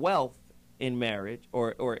indicator for wealth in marriage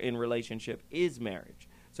or in relationship is marriage.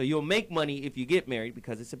 So you'll make money if you get married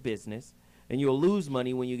because it's a business, and you'll lose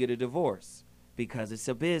money when you get a divorce because it's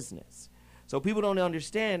a business. So people don't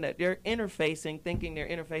understand that they're thinking they're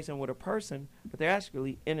interfacing with a person, but they're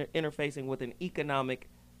actually interfacing with an economic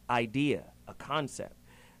idea, a concept.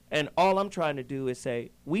 And all I'm trying to do is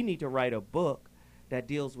say, we need to write a book that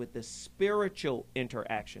deals with the spiritual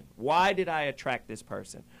interaction. Why did I attract this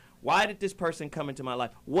person? Why did this person come into my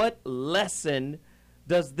life? What lesson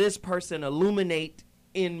does this person illuminate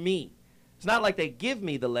in me? It's not like they give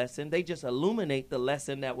me the lesson. They just illuminate the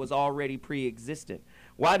lesson that was already pre-existent.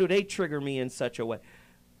 Why do they trigger me in such a way?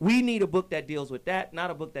 We need a book that deals with that, not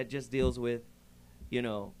a book that just deals with,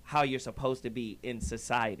 how you're supposed to be in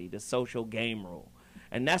society, the social game rule.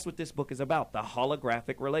 And that's what this book is about, the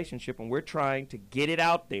holographic relationship. And we're trying to get it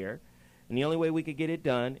out there. And the only way we could get it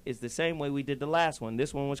done is the same way we did the last one.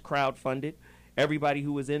 This one was crowdfunded. Everybody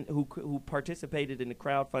who was who participated in the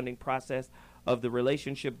crowdfunding process of the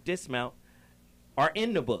relationship dismount are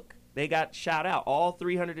in the book. They got shout out. All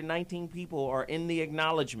 319 people are in the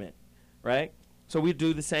acknowledgement, right? So we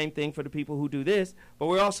do the same thing for the people who do this, but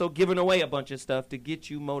we're also giving away a bunch of stuff to get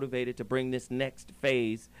you motivated to bring this next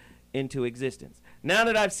phase into existence. Now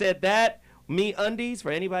that I've said that, Me Undies,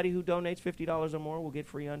 for anybody who donates $50 or more, will get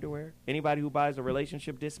free underwear. Anybody who buys a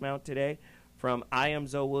relationship dismount today from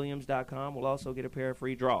IamZoeWilliams.com will also get a pair of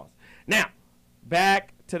free draws. Now,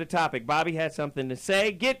 back to the topic. Bobby had something to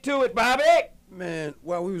say. Get to it, Bobby! Man,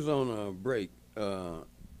 while we was on a break,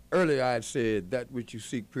 earlier I had said that which you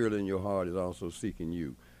seek purely in your heart is also seeking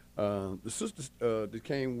you. The sister that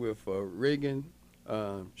came with Reagan,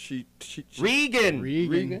 Regan.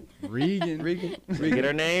 Get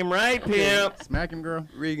her name right, pimp. Smack him, girl.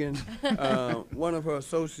 Regan. One of her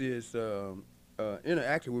associates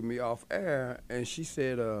interacted with me off air, and she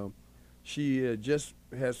said she just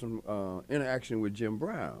had some interaction with Jim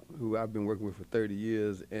Brown, who I've been working with for 30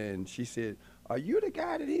 years, and she said, "Are you the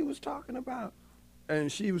guy that he was talking about?"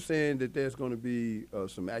 And she was saying that there's going to be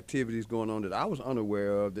some activities going on that I was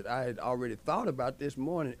unaware of, that I had already thought about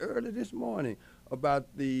early this morning,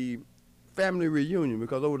 about the family reunion,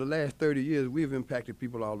 because over the last 30 years, we've impacted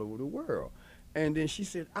people all over the world. And then she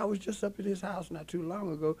said, "I was just up at his house not too long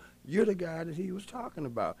ago. You're the guy that he was talking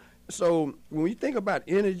about." So when we think about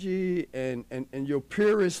energy and your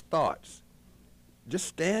purest thoughts, just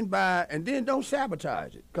stand by and then don't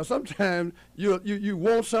sabotage it. Because sometimes you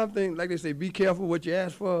want something, like they say, be careful what you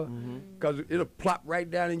ask for, because it'll plop right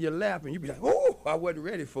down in your lap and you'll be like, "Oh, I wasn't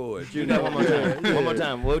ready for it." You know, one more time. Yeah. One more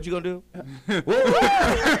time. What you gonna do?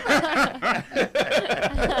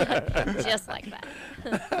 Just like that.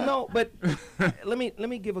 No, but let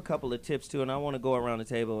me give a couple of tips too, and I want to go around the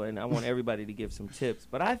table and I want everybody to give some tips.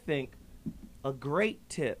 But I think a great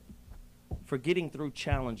tip for getting through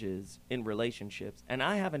challenges in relationships, and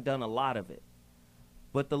I haven't done a lot of it,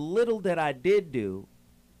 but the little that I did do,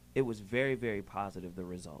 it was very, very positive, the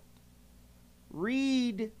result.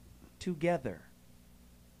 Read together.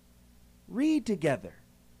 Read together.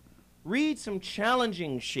 read some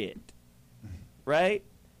challenging shit, right?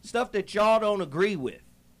 Stuff that y'all don't agree with.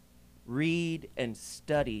 Read and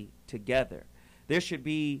study together. There should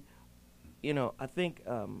be, I think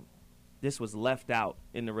this was left out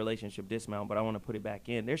in the relationship dismount, but I want to put it back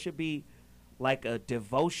in. There should be like a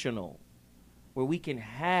devotional where we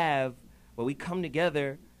come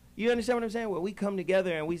together. You understand what I'm saying? Where we come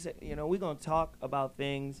together and we say, we're going to talk about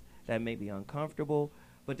things that may be uncomfortable,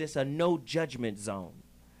 but there's a no judgment zone.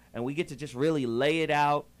 And we get to just really lay it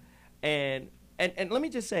out. And let me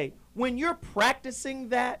just say, when you're practicing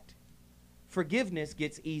that, forgiveness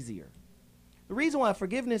gets easier. The reason why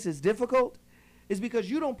forgiveness is difficult is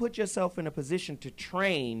because you don't put yourself in a position to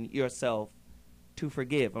train yourself to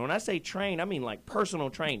forgive. And when I say train, I mean like personal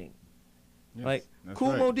training. Yes, like that's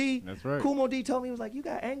Kumo right. D, That's right. Kumo D told me, he was like, you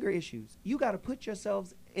got anger issues. You got to put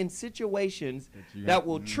yourselves in situations that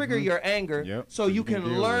will trigger your anger so you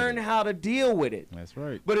can learn how to deal with it. That's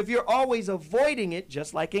right. But if you're always avoiding it,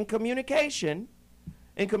 just like in communication,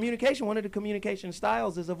 one of the communication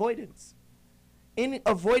styles is avoidance. In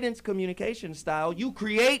avoidance communication style, you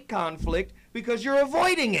create conflict because you're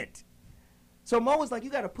avoiding it. So Mo was like, you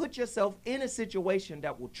got to put yourself in a situation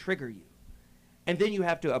that will trigger you. And then you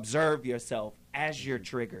have to observe yourself as you're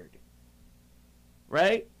triggered.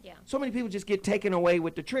 Right? Yeah. So many people just get taken away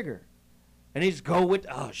with the trigger. And they just go with,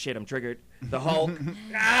 oh, shit, I'm triggered. The Hulk.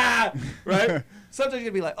 Right? Sometimes you're going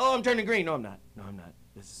to be like, oh, I'm turning green. No, I'm not.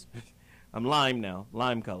 I'm lime now.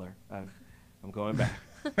 Lime color. I'm going back.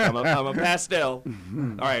 I'm a pastel.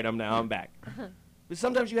 All right, I'm back. But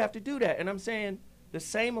sometimes you have to do that. And I'm saying the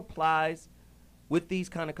same applies with these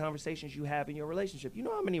kind of conversations you have in your relationship. You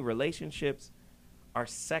know how many relationships are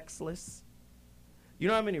sexless? You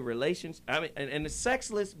know how many relations, and it's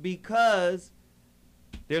sexless because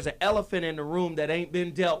there's an elephant in the room that ain't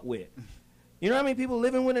been dealt with. You know how many people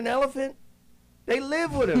living with an elephant? They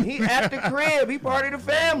live with him. He at the crib. He part of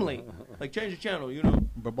the family. Like, change the channel,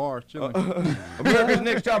 Babar's chilling. America's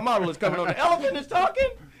Next Top Model is coming on. The elephant is talking,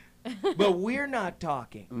 but we're not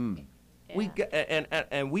talking. Yeah.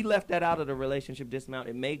 And we left that out of the relationship dismount.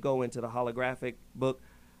 It may go into the holographic book,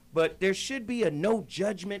 but there should be a no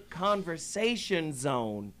judgment conversation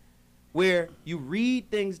zone where you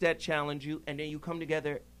read things that challenge you and then you come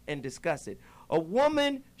together and discuss it. A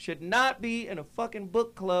woman should not be in a fucking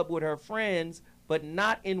book club with her friends, but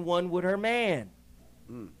not in one with her man.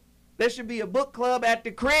 There should be a book club at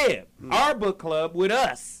the crib, our book club with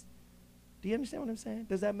us. Do you understand what I'm saying?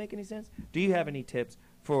 Does that make any sense? Do you have any tips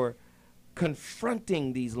for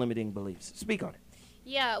confronting these limiting beliefs? Speak on it.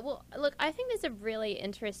 Yeah, well, look, I think there's a really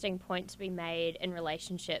interesting point to be made in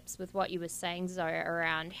relationships with what you were saying, Zoe,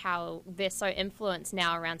 around how they're so influenced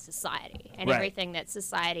now around society and everything that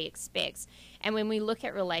society expects. And when we look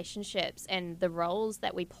at relationships and the roles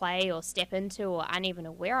that we play or step into or aren't even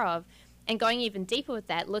aware of, and going even deeper with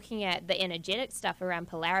that, looking at the energetic stuff around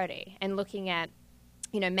polarity and looking at,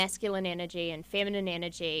 masculine energy and feminine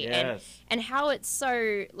energy and how it's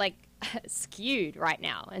so, skewed right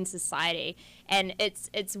now in society. And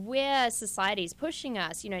it's where society's pushing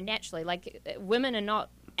us, naturally. Like, women are not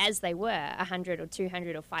as they were 100 or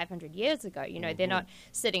 200 or 500 years ago. They're not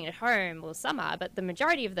sitting at home, well, some are, but the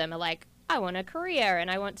majority of them are like, I want a career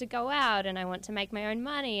and I want to go out and I want to make my own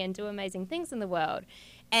money and do amazing things in the world.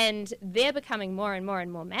 And they're becoming more and more and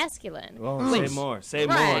more masculine. Say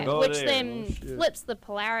more. Go which there. then flips the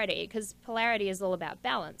polarity, because polarity is all about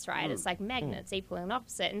balance, right? It's like magnets, equal and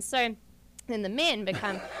opposite. And so then the men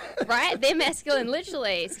become, their masculine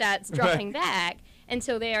literally starts dropping back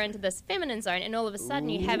until they're into this feminine zone, and all of a sudden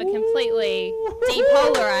you have a completely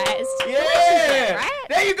depolarized relationship, right?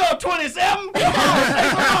 There you go, 27. Come on.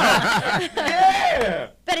 Yeah.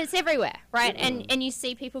 But it's everywhere, right? And you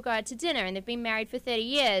see people go out to dinner and they've been married for 30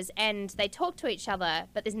 years and they talk to each other,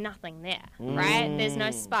 but there's nothing there, right? There's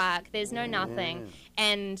no spark, there's no nothing.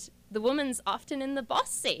 And the woman's often in the boss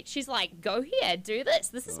seat. She's like, go here, do this.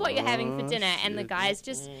 This is what you're having for dinner. And the guy's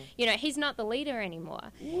just, he's not the leader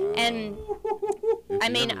anymore. And I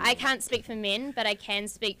mean, I can't speak for men, but I can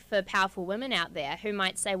speak for powerful women out there who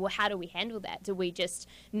might say, well, how do we handle that? Do we just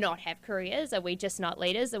not have careers? Are we just not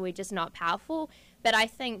leaders? Are we just not powerful? But I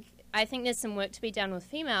think there's some work to be done with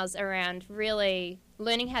females around really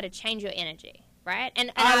learning how to change your energy, right?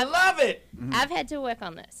 And I love it. I've had to work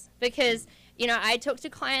on this because, I talk to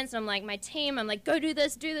clients and I'm like, my team, I'm like, go do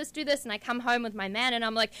this, do this, do this. And I come home with my man and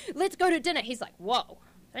I'm like, let's go to dinner. He's like, whoa.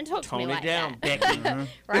 Don't talk to me Tone it like down, that. Becky.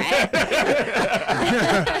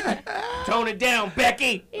 Right? Tone it down,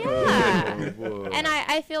 Becky. Yeah. And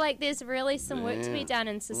I feel like there's really some work to be done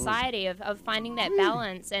in society of finding that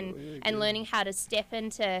balance and learning how to step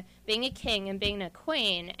into being a king and being a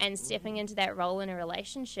queen and stepping into that role in a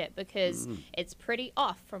relationship, because it's pretty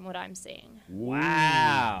off from what I'm seeing.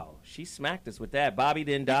 Wow. She smacked us with that. Bobby,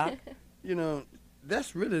 then Doc. You know,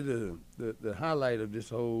 that's really the highlight of this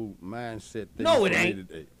whole mindset thing. No, it for me ain't.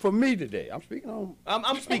 today. For me today. I'm speaking on.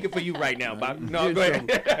 I'm speaking for you right now, Bobby. No, go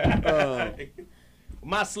ahead.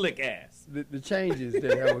 My slick ass. The changes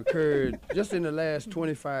that have occurred just in the last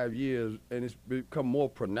 25 years, and it's become more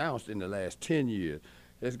pronounced in the last 10 years,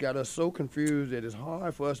 has got us so confused that it's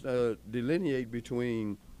hard for us to delineate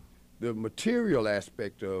between the material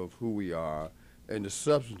aspect of who we are and the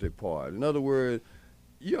substantive part. In other words,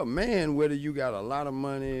 you're a man whether you got a lot of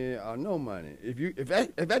money or no money. If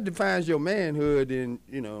that defines your manhood, then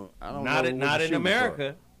I don't know. Not in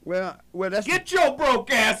America. Well, that's get your broke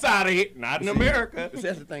ass out of here. Not in America.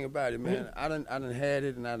 That's the thing about it, man. I done had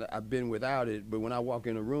it and I've been without it. But when I walk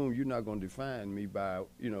in a room, you're not gonna define me by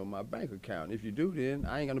my bank account. If you do, then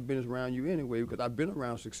I ain't gonna business around you anyway, because I've been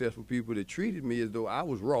around successful people that treated me as though I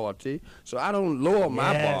was royalty. So I don't lower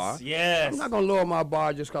my bar. Yes. I'm not gonna lower my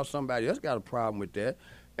bar just because somebody else got a problem with that.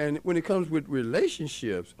 And when it comes with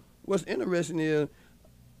relationships, what's interesting is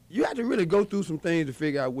you have to really go through some things to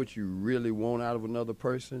figure out what you really want out of another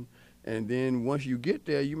person. And then once you get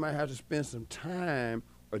there, you might have to spend some time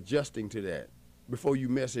adjusting to that before you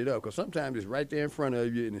mess it up. Because sometimes it's right there in front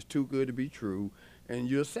of you and it's too good to be true, and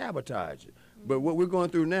you'll sabotage it. But what we're going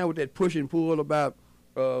through now with that push and pull about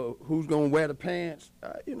who's going to wear the pants,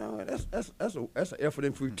 that's an effort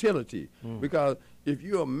in futility. Because if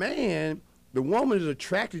you're a man, the woman is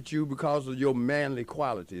attracted to you because of your manly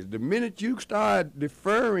qualities. The minute you start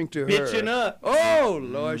deferring to her, bitching up. Oh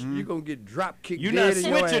Lord, you're gonna get drop kicked. You're not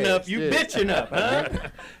switching up. You bitching up, huh?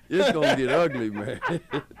 It's gonna get ugly, man.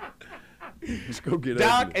 It's gonna get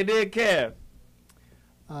Doc ugly. and then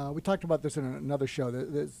Kev. We talked about this in another show.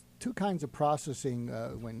 There's two kinds of processing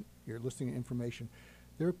when you're listening to information.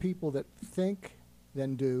 There are people that think,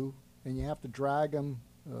 then do, and you have to drag them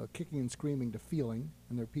kicking and screaming to feeling,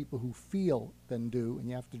 and there are people who feel then do, and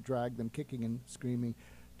you have to drag them kicking and screaming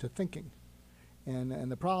to thinking.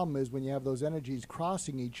 And the problem is when you have those energies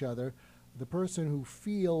crossing each other, the person who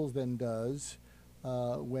feels then does,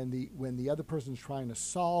 when the other person's trying to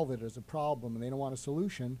solve it as a problem and they don't want a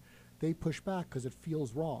solution, they push back because it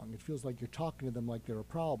feels wrong. It feels like you're talking to them like they're a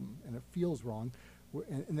problem, and it feels wrong.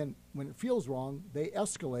 And then when it feels wrong, they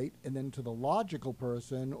escalate, and then to the logical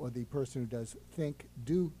person or the person who does think,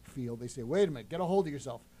 do, feel, they say, wait a minute, get a hold of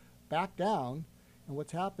yourself, back down. And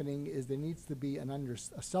what's happening is there needs to be a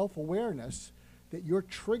self-awareness that you're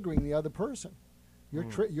triggering the other person. You're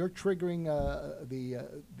triggering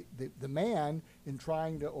the man in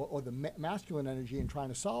trying to, or the masculine energy in trying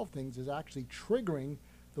to solve things is actually triggering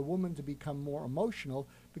the woman to become more emotional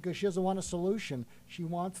because she doesn't want a solution. She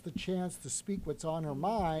wants the chance to speak what's on her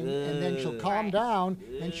mind, and then she'll calm down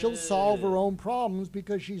and she'll solve her own problems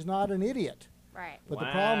because she's not an idiot. Right. But the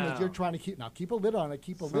problem is you're trying to keep a lid on it,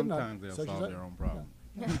 keep a lid on it. Sometimes they'll solve their own problem.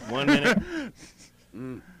 Yeah. 1 minute.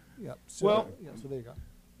 Yep. So, so there you go.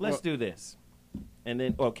 Let's do this. And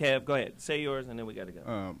then, Kev, go ahead. Say yours, and then we got to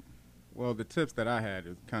go. Well, the tips that I had,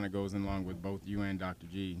 it kind of goes along with both you and Dr.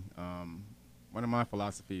 G. One of my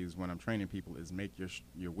philosophies when I'm training people is make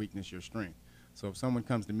your weakness your strength. So if someone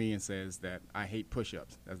comes to me and says that I hate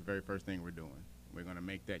push-ups, that's the very first thing we're doing. We're going to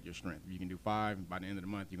make that your strength. If you can do 5, and by the end of the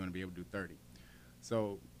month, you're going to be able to do 30.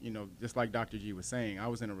 So, just like Dr. G was saying, I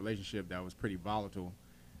was in a relationship that was pretty volatile,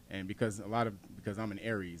 and because I'm an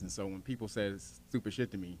Aries, and so when people say stupid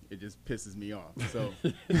shit to me, it just pisses me off. So,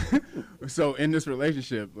 so in this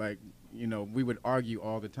relationship, we would argue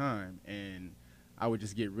all the time, and I would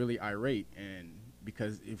just get really irate, and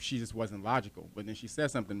because if she just wasn't logical. But then she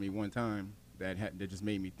said something to me one time that just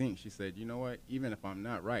made me think. She said, you know what, even if I'm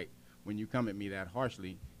not right, when you come at me that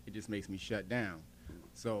harshly, it just makes me shut down.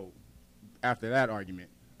 So after that argument.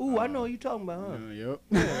 Ooh, I know what you're talking about, huh? Yep.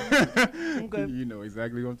 Yeah. Okay. You know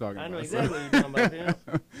exactly what I'm talking about. I know exactly what you're talking about,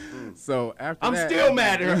 yeah. So after I'm that. still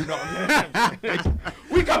mad at her. No.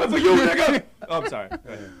 We coming for you, nigga. Oh, I'm sorry. Go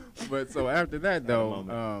ahead. But so after that,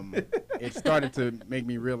 though, it started to make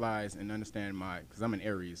me realize and understand because I'm an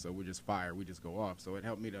Aries, so we're just fire, we just go off. So it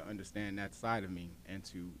helped me to understand that side of me and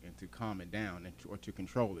to calm it down or to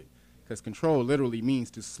control it. Because control literally means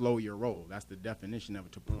to slow your roll. That's the definition of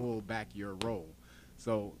it, to pull back your roll.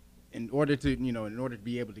 So in order to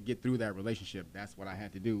be able to get through that relationship, that's what I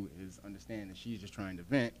had to do, is understand that she's just trying to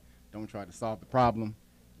vent. Don't try to solve the problem.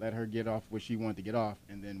 let her get off what she wanted to get off,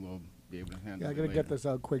 and then we'll be able to handle it. Yeah, I got to get this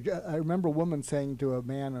out quick. I remember a woman saying to a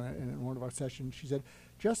man in one of our sessions, she said,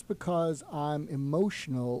 just because I'm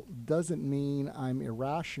emotional doesn't mean I'm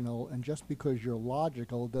irrational, and just because you're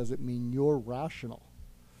logical doesn't mean you're rational.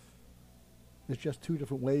 It's just two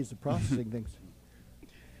different ways of processing things.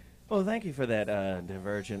 Well, thank you for that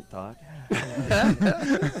divergent thought,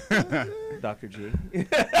 Dr. G.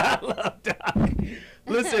 I love Doc.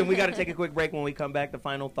 Listen, we got to take a quick break. When we come back, the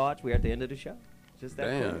final thoughts. We're at the end of the show. Just that.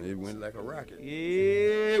 Damn, quick. it went like a rocket.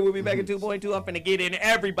 Yeah, we'll be back at 2.2. I'm finna get in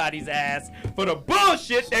everybody's ass for the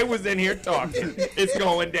bullshit they was in here talking. It's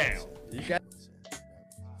going down. You got.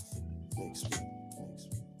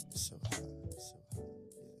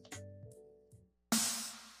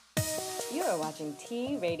 You are watching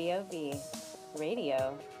T Radio V,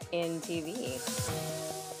 radio in TV.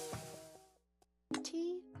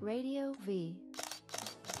 T Radio V.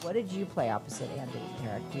 What did you play opposite Andy,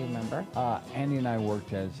 Eric? Do you remember? Andy and I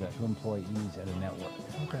worked as two employees at a network.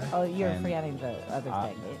 Okay. Oh, you're forgetting the other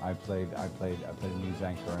thing. I played a news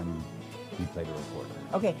anchor, and he played a reporter.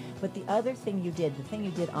 Okay, but the other thing you did, the thing you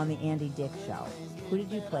did on the Andy Dick show, who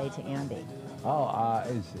did you play to Andy? Oh,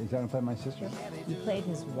 is that going to play my sister? You played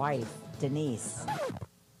his wife, Denise.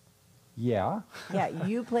 Yeah. Yeah,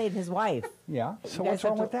 you played his wife. Yeah. So what's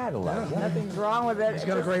wrong with that, Elijah? Nothing's wrong with it. He's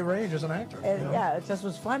got a great range as an actor. Yeah, it just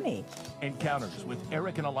was funny. Encounters with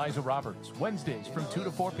Eric and Eliza Roberts, Wednesdays from 2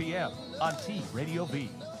 to 4 p.m. on T Radio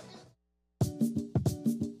V.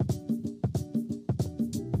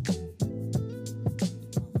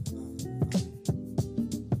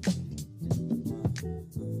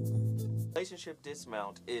 Relationship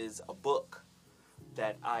Dismount is a book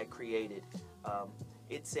that I created.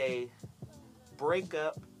 It's a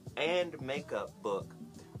breakup and makeup book.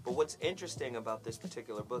 But what's interesting about this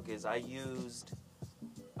particular book is I used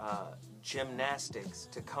gymnastics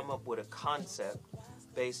to come up with a concept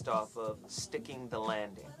based off of sticking the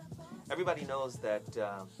landing. Everybody knows that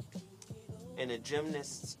in a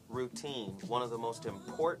gymnast's routine, one of the most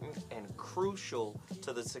important and crucial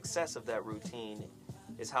to the success of that routine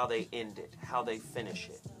is how they end it, how they finish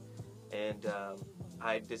it. And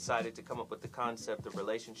I decided to come up with the concept of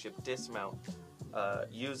relationship dismount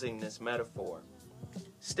using this metaphor.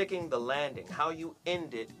 Sticking the landing, how you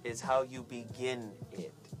end it is how you begin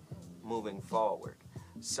it moving forward.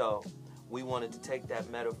 So we wanted to take that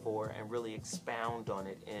metaphor and really expound on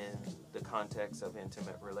it in the context of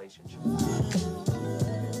intimate relationships.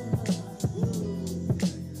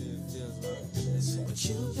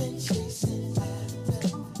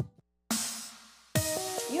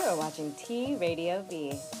 You are watching T Radio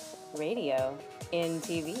V, radio in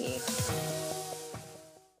TV.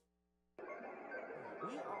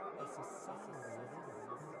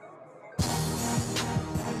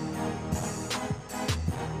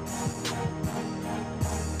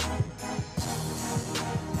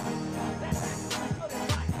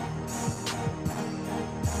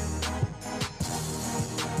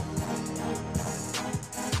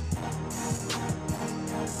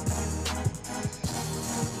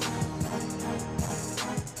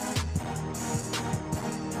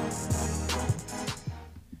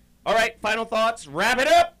 All right, final thoughts. Wrap it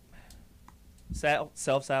up.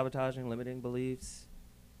 Self-sabotaging, limiting beliefs.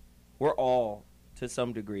 We're all, to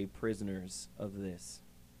some degree, prisoners of this.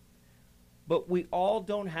 But we all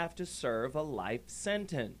don't have to serve a life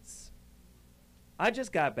sentence. I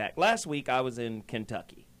just got back. Last week, I was in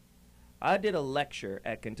Kentucky. I did a lecture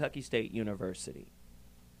at Kentucky State University.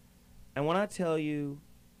 And when I tell you,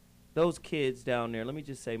 those kids down there, let me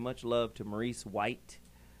just say much love to Maurice White.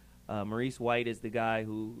 Maurice White is the guy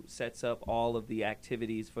who sets up all of the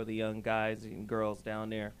activities for the young guys and girls down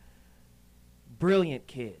there. Brilliant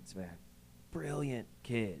kids, man. Brilliant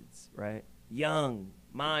kids, right? Young,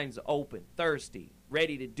 minds open, thirsty,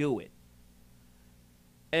 ready to do it.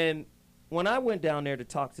 And when I went down there to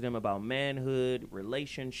talk to them about manhood,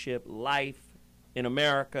 relationship, life in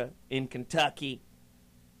America, in Kentucky,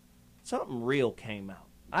 something real came out.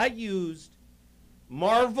 I used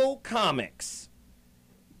Marvel Comics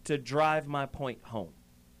to drive my point home,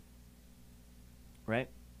 right?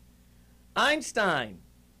 Einstein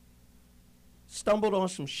stumbled on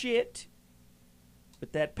some shit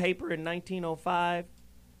with that paper in 1905,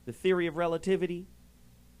 the theory of relativity,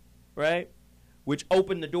 right? Which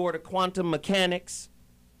opened the door to quantum mechanics,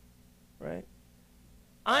 right?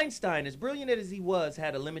 Einstein, as brilliant as he was,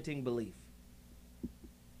 had a limiting belief.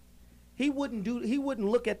 He wouldn't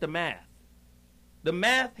look at the math. The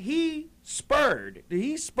math he spurred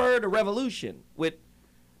a revolution with,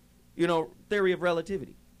 theory of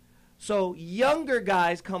relativity. So younger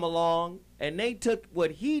guys come along and they took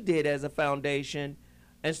what he did as a foundation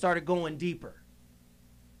and started going deeper.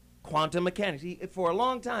 Quantum mechanics. For a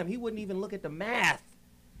long time, he wouldn't even look at the math.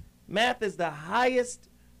 Math is the highest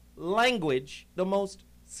language, the most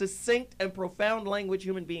succinct and profound language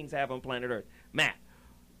human beings have on planet Earth. Math.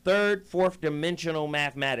 Third, fourth dimensional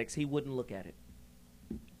mathematics, he wouldn't look at it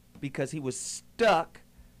because he was stuck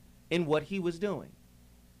in what he was doing.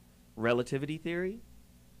 Relativity theory,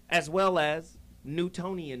 as well as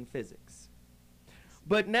Newtonian physics.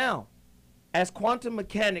 But now, as quantum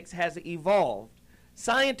mechanics has evolved,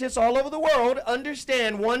 scientists all over the world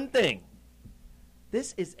understand one thing.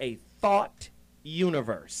 This is a thought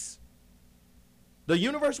universe. The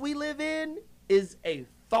universe we live in is a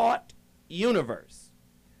thought universe.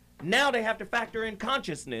 Now they have to factor in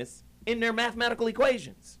consciousness in their mathematical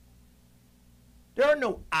equations. There are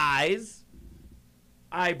no eyes,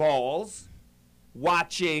 eyeballs,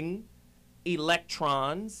 watching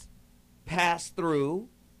electrons pass through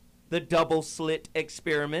the double slit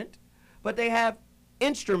experiment, but they have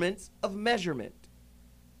instruments of measurement.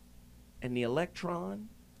 And the electron,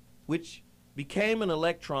 which became an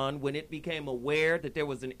electron when it became aware that there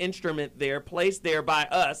was an instrument there placed there by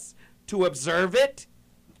us to observe it.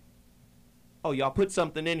 Oh, y'all put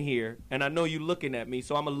something in here, and I know you looking at me,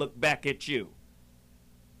 so I'm going to look back at you.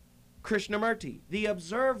 Krishnamurti, the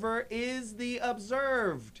observer is the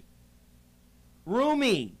observed.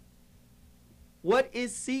 Rumi, what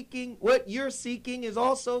you're seeking is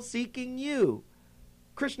also seeking you.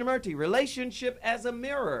 Krishnamurti, relationship as a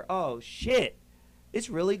mirror. Oh, shit. It's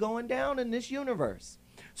really going down in this universe.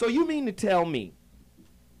 So you mean to tell me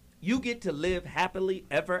you get to live happily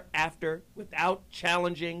ever after without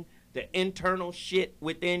challenging the internal shit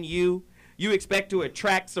within you? You expect to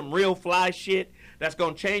attract some real fly shit that's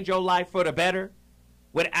going to change your life for the better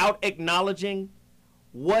without acknowledging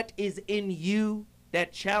what is in you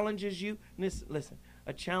that challenges you? Listen,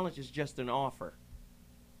 a challenge is just an offer.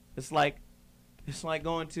 It's like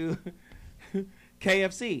going to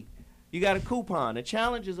KFC. You got a coupon. A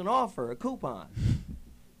challenge is an offer, a coupon.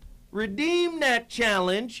 Redeem that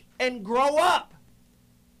challenge and grow up.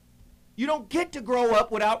 You don't get to grow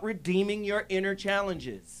up without redeeming your inner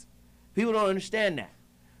challenges. People don't understand that.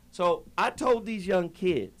 So I told these young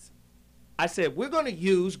kids, I said, we're going to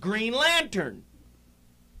use Green Lantern.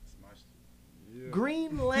 Yeah.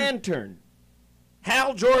 Green Lantern.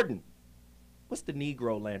 Hal Jordan. What's the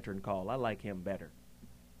Negro Lantern called? I like him better.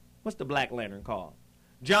 What's the Black Lantern called?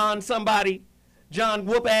 John somebody? John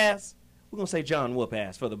Whoop-Ass? We're going to say John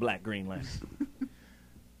Whoop-Ass for the Black Green Lantern.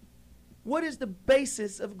 What is the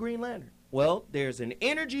basis of Green Lantern? Well, there's an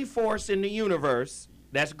energy force in the universe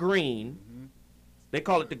that's green. Mm-hmm. They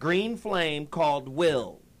call it the green flame called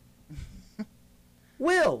will.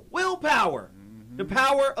 Willpower. Mm-hmm. The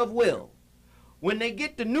power of will. When they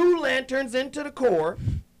get the new lanterns into the core,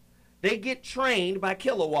 they get trained by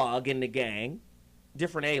Kilowog and the gang,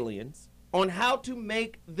 different aliens, on how to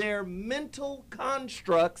make their mental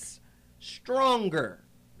constructs stronger.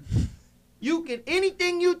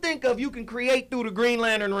 Anything you think of, you can create through the Green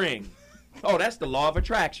Lantern ring. Oh, that's the law of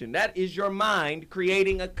attraction. That is your mind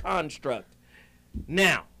creating a construct.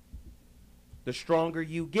 Now, the stronger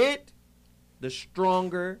you get, the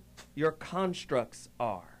stronger your constructs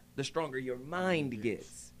are. The stronger your mind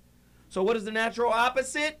gets. So what is the natural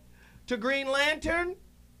opposite to Green Lantern?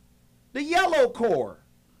 The yellow core.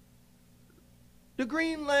 The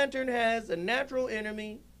Green Lantern has a natural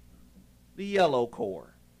enemy, the yellow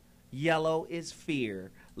core. Yellow is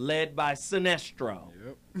fear, led by Sinestro.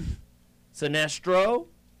 Yep. Sinestro,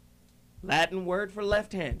 Latin word for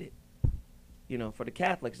left-handed. You know, for the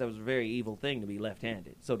Catholics, that was a very evil thing to be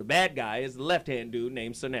left-handed. So the bad guy is the left-hand dude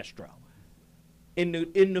named Sinestro. In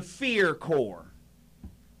the fear core.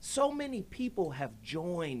 So many people have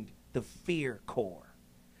joined the fear core.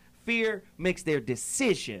 Fear makes their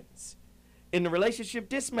decisions. In the relationship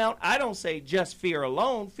dismount, I don't say just fear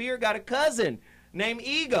alone. Fear got a cousin named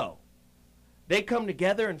ego. They come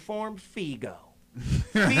together and form Figo.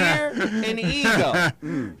 Fear and ego.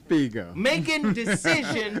 Figo. Making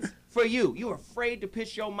decisions for you. You're afraid to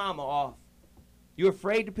piss your mama off. You're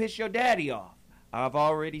afraid to piss your daddy off. I've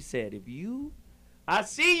already said, I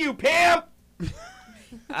see you, pimp!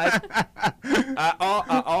 I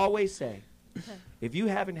always say, if you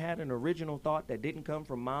haven't had an original thought that didn't come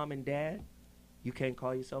from mom and dad, you can't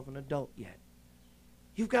call yourself an adult yet.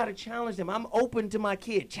 You've got to challenge them. I'm open to my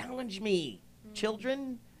kid. Challenge me,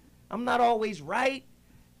 children. I'm not always right.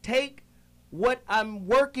 Take what I'm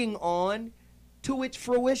working on to its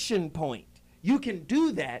fruition point. You can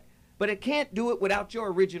do that, but it can't do it without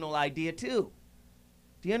your original idea too.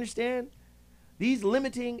 Do you understand? These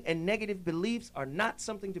limiting and negative beliefs are not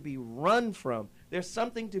something to be run from. They're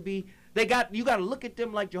something to be You got to look at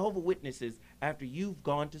them like Jehovah's Witnesses after you've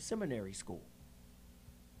gone to seminary school.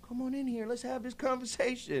 Come on in here. Let's have this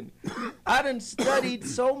conversation. I done studied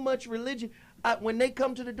so much religion. When they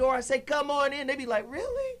come to the door, I say, come on in. They be like,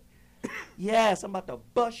 really? Yes, I'm about to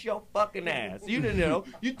bust your fucking ass. You know,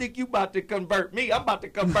 you think you about to convert me. I'm about to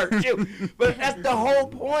convert you. But that's the whole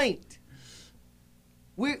point.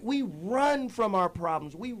 We run from our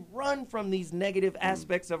problems. We run from these negative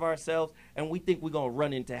aspects of ourselves, and we think we're going to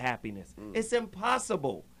run into happiness. It's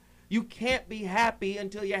impossible. You can't be happy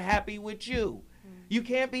until you're happy with you. You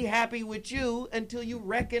can't be happy with you until you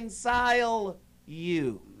reconcile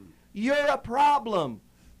you. You're a problem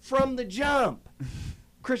from the jump.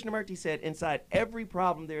 Krishnamurti said, inside every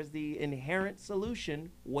problem, there's the inherent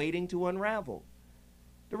solution waiting to unravel.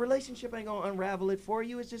 The relationship ain't going to unravel it for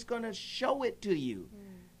you. It's just going to show it to you.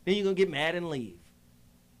 Then you're going to get mad and leave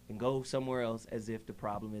and go somewhere else as if the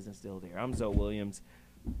problem isn't still there. I'm Zoe Williams.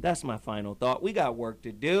 That's my final thought. We got work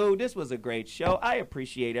to do. This was a great show. I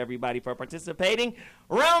appreciate everybody for participating.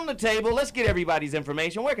 Around the table, let's get everybody's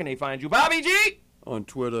information. Where can they find you, Bobby G? On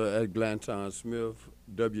Twitter at Glanton Smith,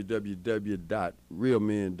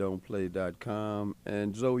 www.realmendon'tplay.com.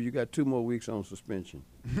 And Zoe, you got 2 more weeks on suspension.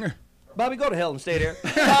 Bobby, go to hell and stay there.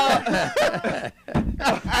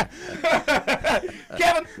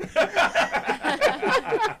 Kevin.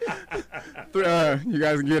 You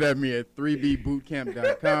guys can get at me at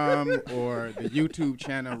 3bbootcamp.com or the YouTube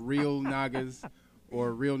channel Real Nagas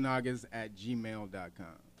or realnagas@gmail.com.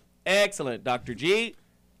 Excellent. Dr. G?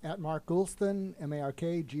 At Mark Goulston,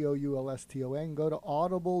 MarkGoulston. Go to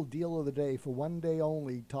Audible Deal of the Day for 1 day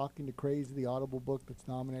only. Talking to Crazy, the Audible book that's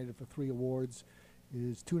nominated for 3 awards,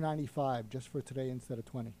 is $2.95 just for today instead of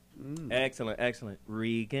 $20. Excellent, excellent.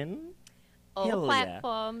 Regan? All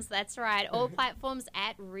platforms, that's right. All platforms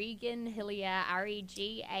at Regan Hillier,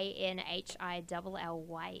 ReganHillier,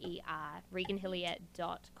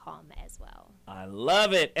 ReganHillier.com as well. I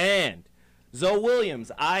love it. And Zoe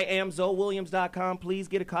Williams, IamZoeWilliams.com. Please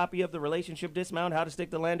get a copy of The Relationship Dismount, How to Stick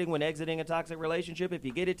the Landing When Exiting a Toxic Relationship. If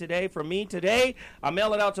you get it today from me today, I'll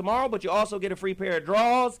mail it out tomorrow, but you also get a free pair of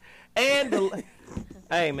drawers. And,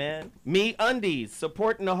 hey, man, Me Undies,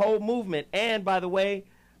 supporting the whole movement. And, by the way,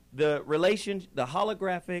 the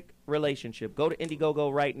holographic relationship. Go to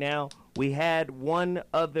Indiegogo right now. We had one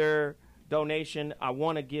other donation. I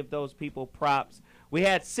want to give those people props. We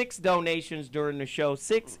had 6 donations during the show.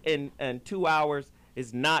 6 in 2 hours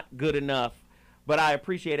is not good enough, but I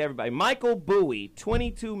appreciate everybody. Michael Bowie,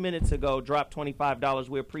 22 minutes ago, dropped $25.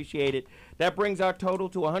 We appreciate it. That brings our total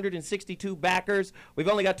to 162 backers. We've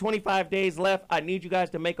only got 25 days left. I need you guys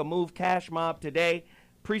to make a move cash mob today.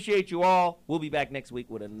 Appreciate you all. We'll be back next week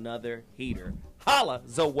with another heater. Holla,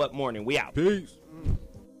 Zoe What Morning. We out. Peace.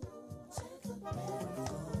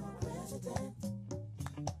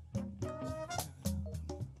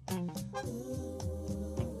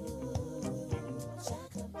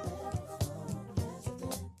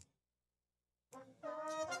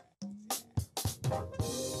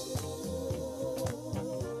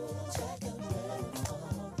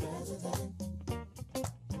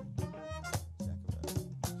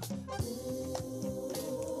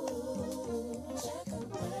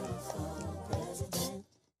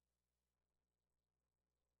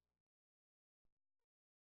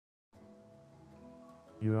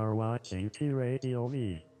 You are watching T Radio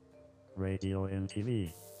V, Radio and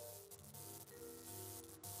TV.